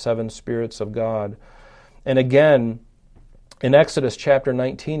are the 7 spirits of God. And again, in Exodus chapter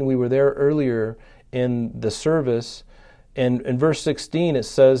 19, we were there earlier in the service, and in verse 16 it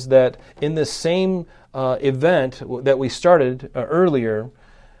says that in this same event that we started earlier,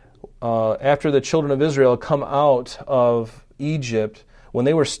 after the children of Israel come out of Egypt, when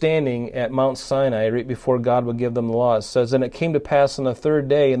they were standing at Mount Sinai, right before God would give them the law, it says, "And it came to pass on the 3rd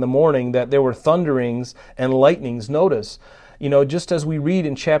day in the morning that there were thunderings and lightnings." Notice, you know, just as we read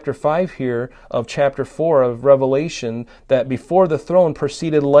in chapter 5 here of chapter 4 of Revelation, that before the throne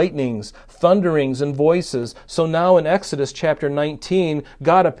proceeded lightnings, thunderings, and voices. So now in Exodus chapter 19,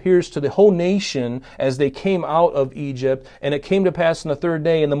 God appears to the whole nation as they came out of Egypt, and it came to pass on the 3rd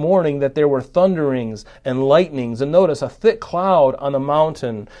day in the morning that there were thunderings and lightnings. And notice, a thick cloud on the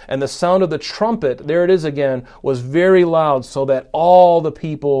mountain, and the sound of the trumpet, there it is again, was very loud, so that all the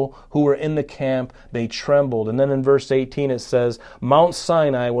people who were in the camp, they trembled. And then in verse 18 it says, "Mount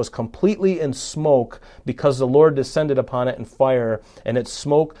Sinai was completely in smoke, because the Lord descended upon it in fire, and its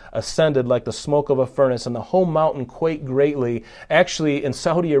smoke ascended like the smoke of a furnace, and the whole mountain quaked greatly." Actually, in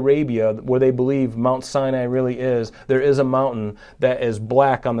Saudi Arabia, where they believe Mount Sinai really is, there is a mountain that is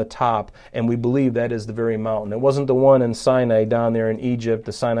black on the top, and we believe that is the very mountain. It wasn't the one in Sinai down there in Egypt,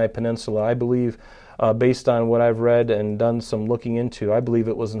 the Sinai Peninsula. I believe based on what I've read and done some looking into. I believe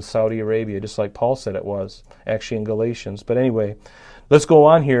it was in Saudi Arabia, just like Paul said it was, actually in Galatians. But anyway, let's go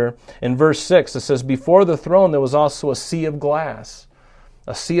on here. In verse 6, it says, "Before the throne there was also a sea of glass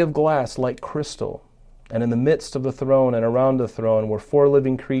like crystal. And in the midst of the throne and around the throne were 4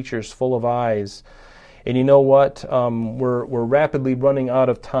 living creatures full of eyes." And you know what? We're rapidly running out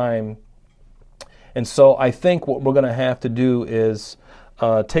of time. And so I think what we're going to have to do is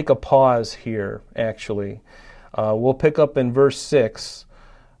take a pause here, actually. We'll pick up in verse 6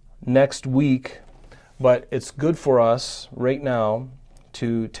 next week, but it's good for us right now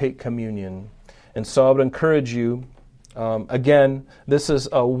to take communion. And so I would encourage you, again, this is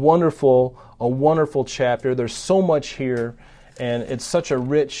a wonderful chapter. There's so much here, and it's such a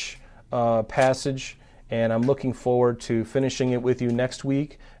rich passage, and I'm looking forward to finishing it with you next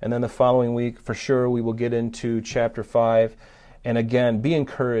week, and then the following week, for sure, we will get into chapter 5. And again, be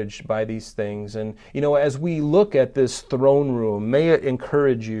encouraged by these things. And, as we look at this throne room, may it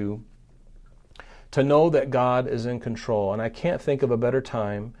encourage you to know that God is in control. And I can't think of a better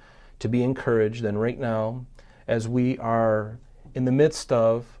time to be encouraged than right now, as we are in the midst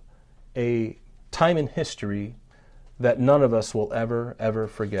of a time in history that none of us will ever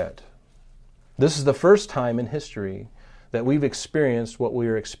forget. This is the first time in history that we've experienced what we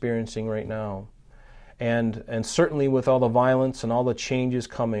are experiencing right now. And certainly with all the violence and all the changes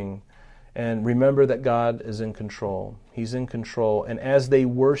coming, and remember that God is in control. He's in control. And as they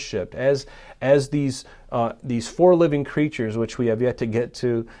worshiped, as these 4 living creatures, which we have yet to get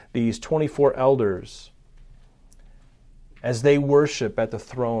to, these 24 elders, as they worship at the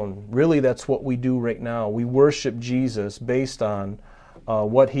throne, really that's what we do right now. We worship Jesus based on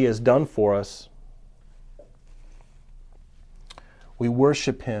what He has done for us. We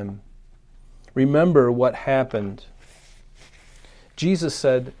worship Him. Remember what happened. Jesus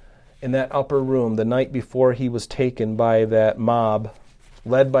said in that upper room the night before He was taken by that mob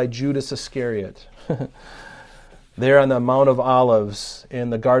led by Judas Iscariot, there on the Mount of Olives in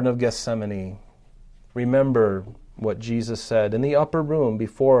the Garden of Gethsemane. Remember what Jesus said in the upper room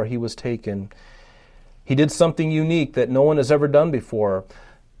before He was taken. He did something unique that no one has ever done before.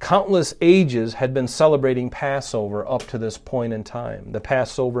 Countless ages had been celebrating Passover up to this point in time, the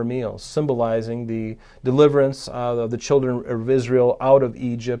Passover meal, symbolizing the deliverance of the children of Israel out of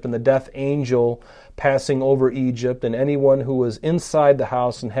Egypt and the death angel passing over Egypt, and anyone who was inside the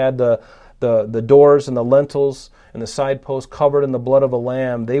house and had the doors and the lintels and the side posts covered in the blood of a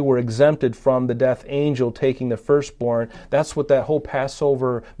lamb, they were exempted from the death angel taking the firstborn. That's what that whole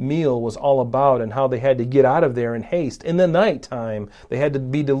Passover meal was all about, and how they had to get out of there in haste. In the nighttime, they had to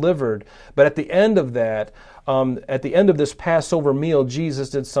be delivered. But at the end of that, at the end of this Passover meal, Jesus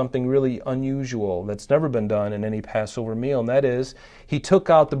did something really unusual that's never been done in any Passover meal, and that is, He took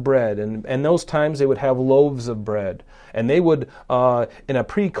out the bread. And those times they would have loaves of bread. And they would, in a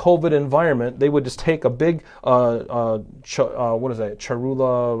pre-COVID environment, they would just take a big, what is that,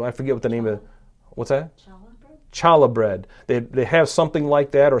 charula, I forget what the name of it. What's that? Challah bread. They have something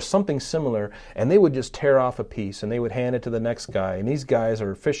like that or something similar, and they would just tear off a piece and they would hand it to the next guy. And these guys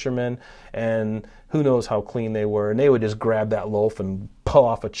are fishermen, and who knows how clean they were, and they would just grab that loaf and pull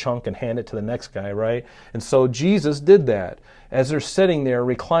off a chunk and hand it to the next guy, right? And so Jesus did that as they're sitting there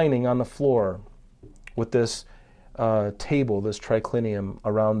reclining on the floor with this table, this triclinium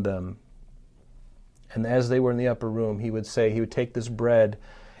around them. And as they were in the upper room, He would take this bread,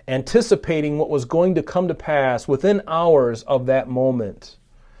 anticipating what was going to come to pass within hours of that moment,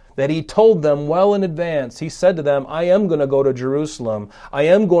 that He told them well in advance. He said to them, I am going to go to Jerusalem. I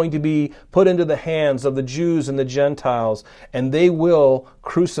am going to be put into the hands of the Jews and the Gentiles, and they will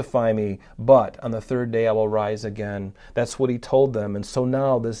crucify me, but on the 3rd day I will rise again. That's what He told them. And so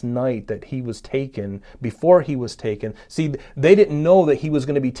now, this night that He was taken, before He was taken, see, they didn't know that He was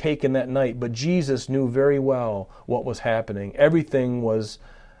going to be taken that night, but Jesus knew very well what was happening. Everything was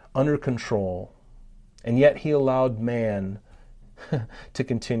under control, and yet He allowed man to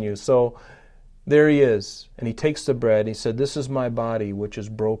continue. So there He is, and He takes the bread. He said, this is my body which is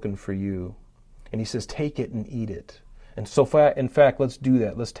broken for you. And He says, take it and eat it. And so in fact, let's do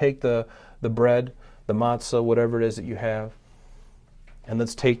that. Let's take the bread, the matzah, whatever it is that you have, and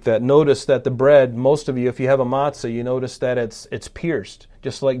let's take that. Notice that the bread, most of you, if you have a matzah, you notice that it's pierced,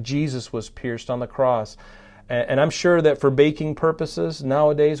 just like Jesus was pierced on the cross. And I'm sure that for baking purposes,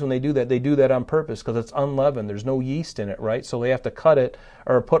 nowadays when they do that on purpose, because it's unleavened. There's no yeast in it, right? So they have to cut it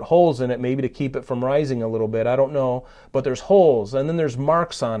or put holes in it maybe to keep it from rising a little bit. I don't know. But there's holes, and then there's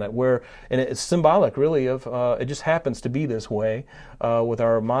marks on it and it's symbolic really of, it just happens to be this way with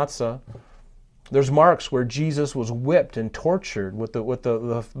our matzah. There's marks where Jesus was whipped and tortured with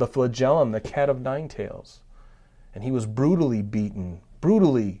the flagellum, the cat of nine tails. And he was brutally beaten,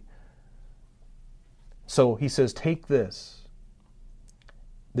 brutally. So he says, take this.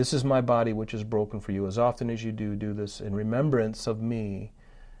 This is my body which is broken for you. As often as you do this in remembrance of me.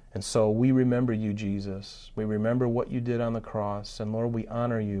 And so we remember you, Jesus. We remember what you did on the cross. And Lord, we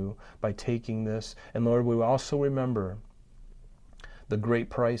honor you by taking this. And Lord, we also remember the great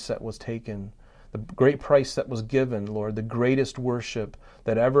price that was taken, the great price that was given, Lord. The greatest worship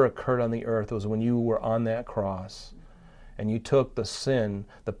that ever occurred on the earth was when you were on that cross. And you took the sin,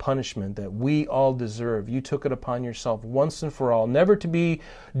 the punishment that we all deserve. You took it upon yourself once and for all, never to be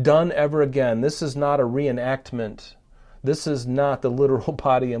done ever again. This is not a reenactment. This is not the literal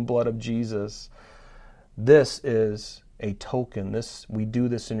body and blood of Jesus. This is a token. We do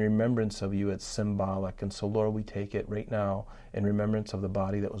this in remembrance of you. It's symbolic. And so, Lord, we take it right now in remembrance of the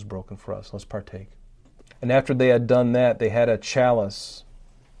body that was broken for us. Let's partake. And after they had done that, they had a chalice.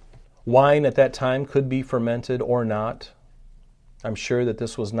 Wine at that time could be fermented or not. I'm sure that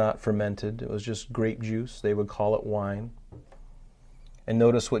this was not fermented. It was just grape juice. They would call it wine. And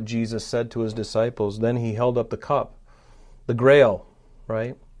notice what Jesus said to his disciples. Then he held up the cup. The Grail,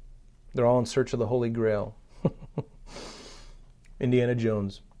 right? They're all in search of the Holy Grail. Indiana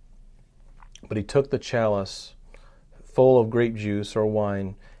Jones. But he took the chalice full of grape juice or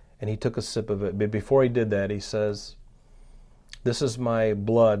wine, and he took a sip of it. But before he did that, he says, this is my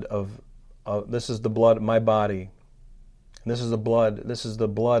blood this is the blood of my body. And this is the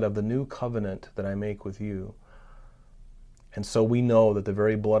blood of the new covenant that I make with you. And so we know that the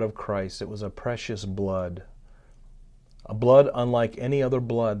very blood of Christ, it was a precious blood. A blood unlike any other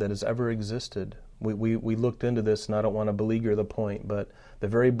blood that has ever existed. We looked into this, and I don't want to beleaguer the point, but the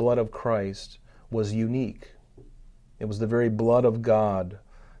very blood of Christ was unique. It was the very blood of God.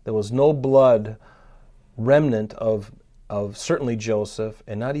 There was no blood remnant of certainly Joseph,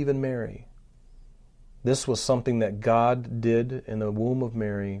 and not even Mary. This was something that God did in the womb of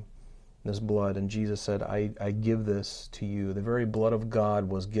Mary, this blood, and Jesus said, I give this to you. The very blood of God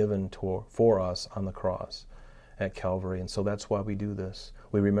was given for us on the cross at Calvary, and so that's why we do this.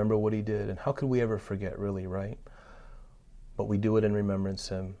 We remember what he did, and how could we ever forget, really, right? But we do it in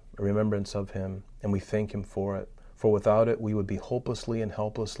remembrance of him, and we thank him for it. For without it, we would be hopelessly and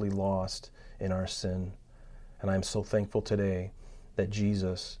helplessly lost in our sin. And I'm so thankful today that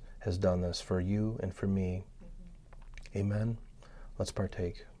Jesus has done this for you and for me. Amen. Let's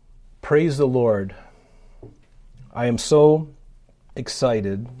partake. Praise the Lord. I am so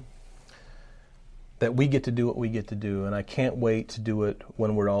excited that we get to do what we get to do, and I can't wait to do it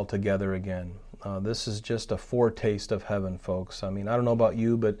when we're all together again. This is just a foretaste of heaven, folks. I mean, I don't know about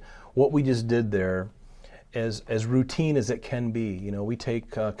you, but what we just did there, as routine as it can be, we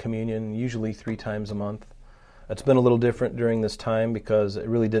take communion usually 3 times a month. It's been a little different during this time because it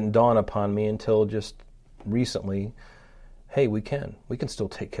really didn't dawn upon me until just recently. Hey, we can still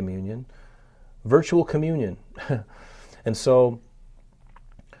take communion. Virtual communion. And so,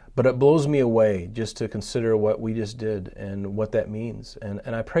 but it blows me away just to consider what we just did and what that means. And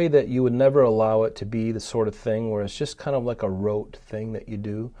I pray that you would never allow it to be the sort of thing where it's just kind of like a rote thing that you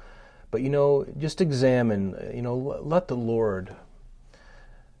do. But, just examine, let the Lord.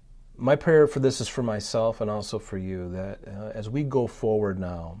 My prayer for this is for myself and also for you, that as we go forward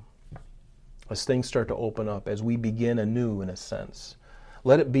now, as things start to open up, as we begin anew in a sense,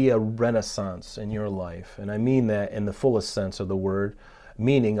 let it be a renaissance in your life. And I mean that in the fullest sense of the word,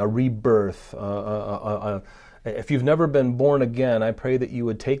 meaning a rebirth. If you've never been born again, I pray that you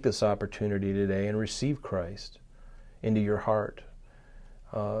would take this opportunity today and receive Christ into your heart.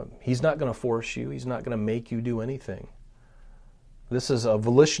 He's not going to force you. He's not going to make you do anything. This is a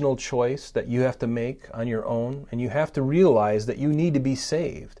volitional choice that you have to make on your own, and you have to realize that you need to be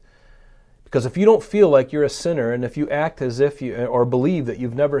saved. Because if you don't feel like you're a sinner, and if you act as if you, or believe that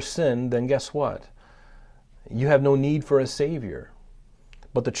you've never sinned, then guess what? You have no need for a Savior.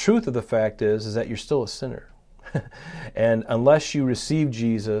 But the truth of the fact is that you're still a sinner. And unless you receive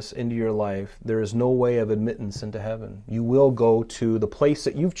Jesus into your life, there is no way of admittance into heaven. You will go to the place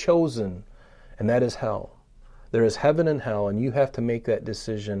that you've chosen, and that is hell. There is heaven and hell, and you have to make that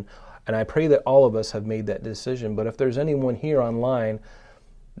decision. And I pray that all of us have made that decision. But if there's anyone here online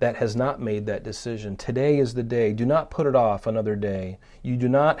that has not made that decision, today is the day. Do not put it off another day. You do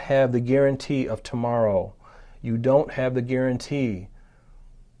not have the guarantee of tomorrow. You don't have the guarantee.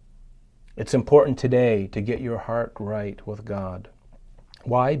 It's important today to get your heart right with God.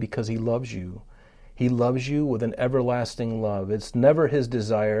 Why? Because He loves you. He loves you with an everlasting love. It's never His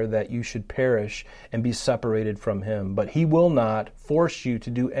desire that you should perish and be separated from Him. But He will not force you to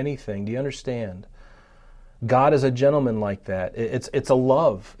do anything. Do you understand? God is a gentleman like that. It's a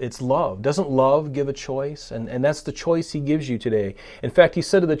love. It's love. Doesn't love give a choice? And that's the choice He gives you today. In fact, He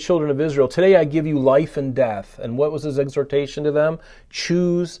said to the children of Israel, today I give you life and death. And what was His exhortation to them?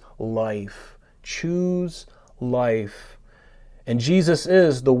 Choose life. Choose life. And Jesus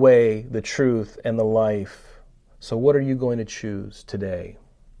is the way, the truth, and the life. So what are you going to choose today?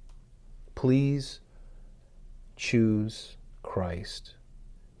 Please choose Christ,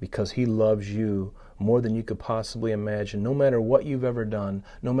 because He loves you more than you could possibly imagine. No matter what you've ever done,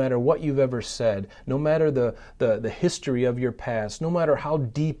 no matter what you've ever said, no matter the history of your past, no matter how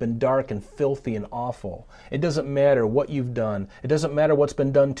deep and dark and filthy and awful, it doesn't matter what you've done. It doesn't matter what's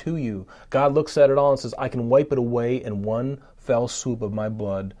been done to you. God looks at it all and says, I can wipe it away in one fell swoop of my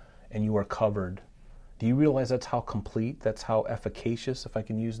blood, and you are covered. Do you realize that's how complete, that's how efficacious, if I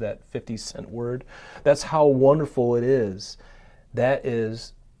can use that 50-cent word? That's how wonderful it is. That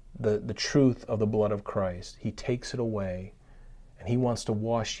is the truth of the blood of Christ. He takes it away, and He wants to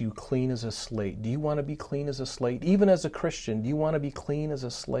wash you clean as a slate. Do you want to be clean as a slate? Even as a Christian, do you want to be clean as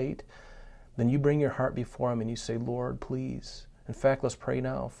a slate? Then you bring your heart before Him and you say, Lord, please. In fact, let's pray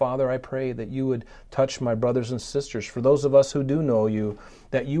now. Father, I pray that you would touch my brothers and sisters. For those of us who do know you,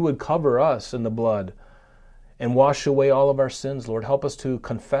 that you would cover us in the blood and wash away all of our sins, Lord. Help us to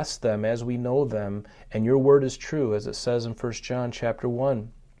confess them as we know them. And your word is true, as it says in 1 John chapter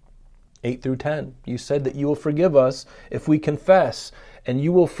 1. 8 through 10. You said that you will forgive us if we confess, and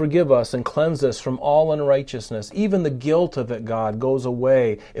you will forgive us and cleanse us from all unrighteousness. Even the guilt of it, God, goes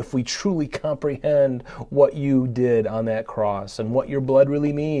away if we truly comprehend what you did on that cross and what your blood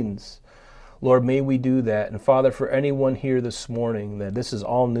really means. Lord, may we do that. And Father, for anyone here this morning that this is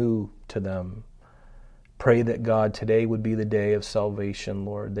all new to them, pray that, God, today would be the day of salvation,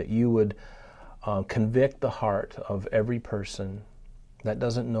 Lord, that you would convict the heart of every person that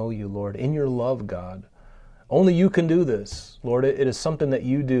doesn't know you, Lord, in your love, God. Only you can do this, Lord. It is something that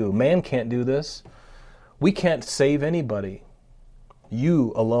you do. Man can't do this. We can't save anybody.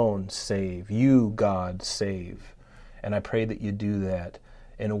 You alone save. You, God, save. And I pray that you do that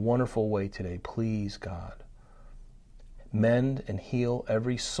in a wonderful way today. Please, God, mend and heal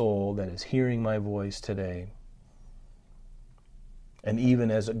every soul that is hearing my voice today. And even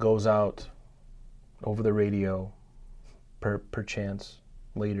as it goes out over the radio, perchance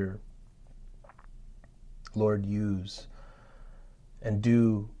later, Lord, use and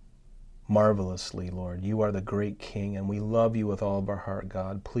do marvelously, Lord. You are the great King, and we love you with all of our heart,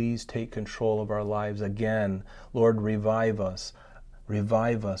 God. Please take control of our lives again. Lord, revive us.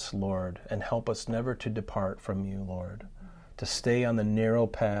 Revive us, Lord, and help us never to depart from you, Lord, to stay on the narrow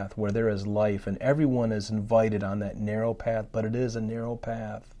path where there is life, and everyone is invited on that narrow path, but it is a narrow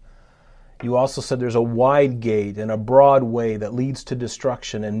path. You also said there's a wide gate and a broad way that leads to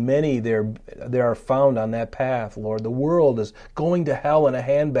destruction, and many there are found on that path, Lord. The world is going to hell in a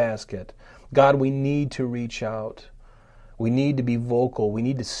handbasket. God, we need to reach out. We need to be vocal. We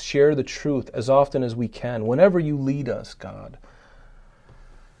need to share the truth as often as we can, whenever you lead us, God.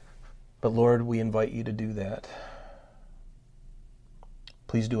 But Lord, we invite you to do that.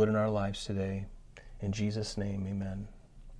 Please do it in our lives today. In Jesus' name, amen.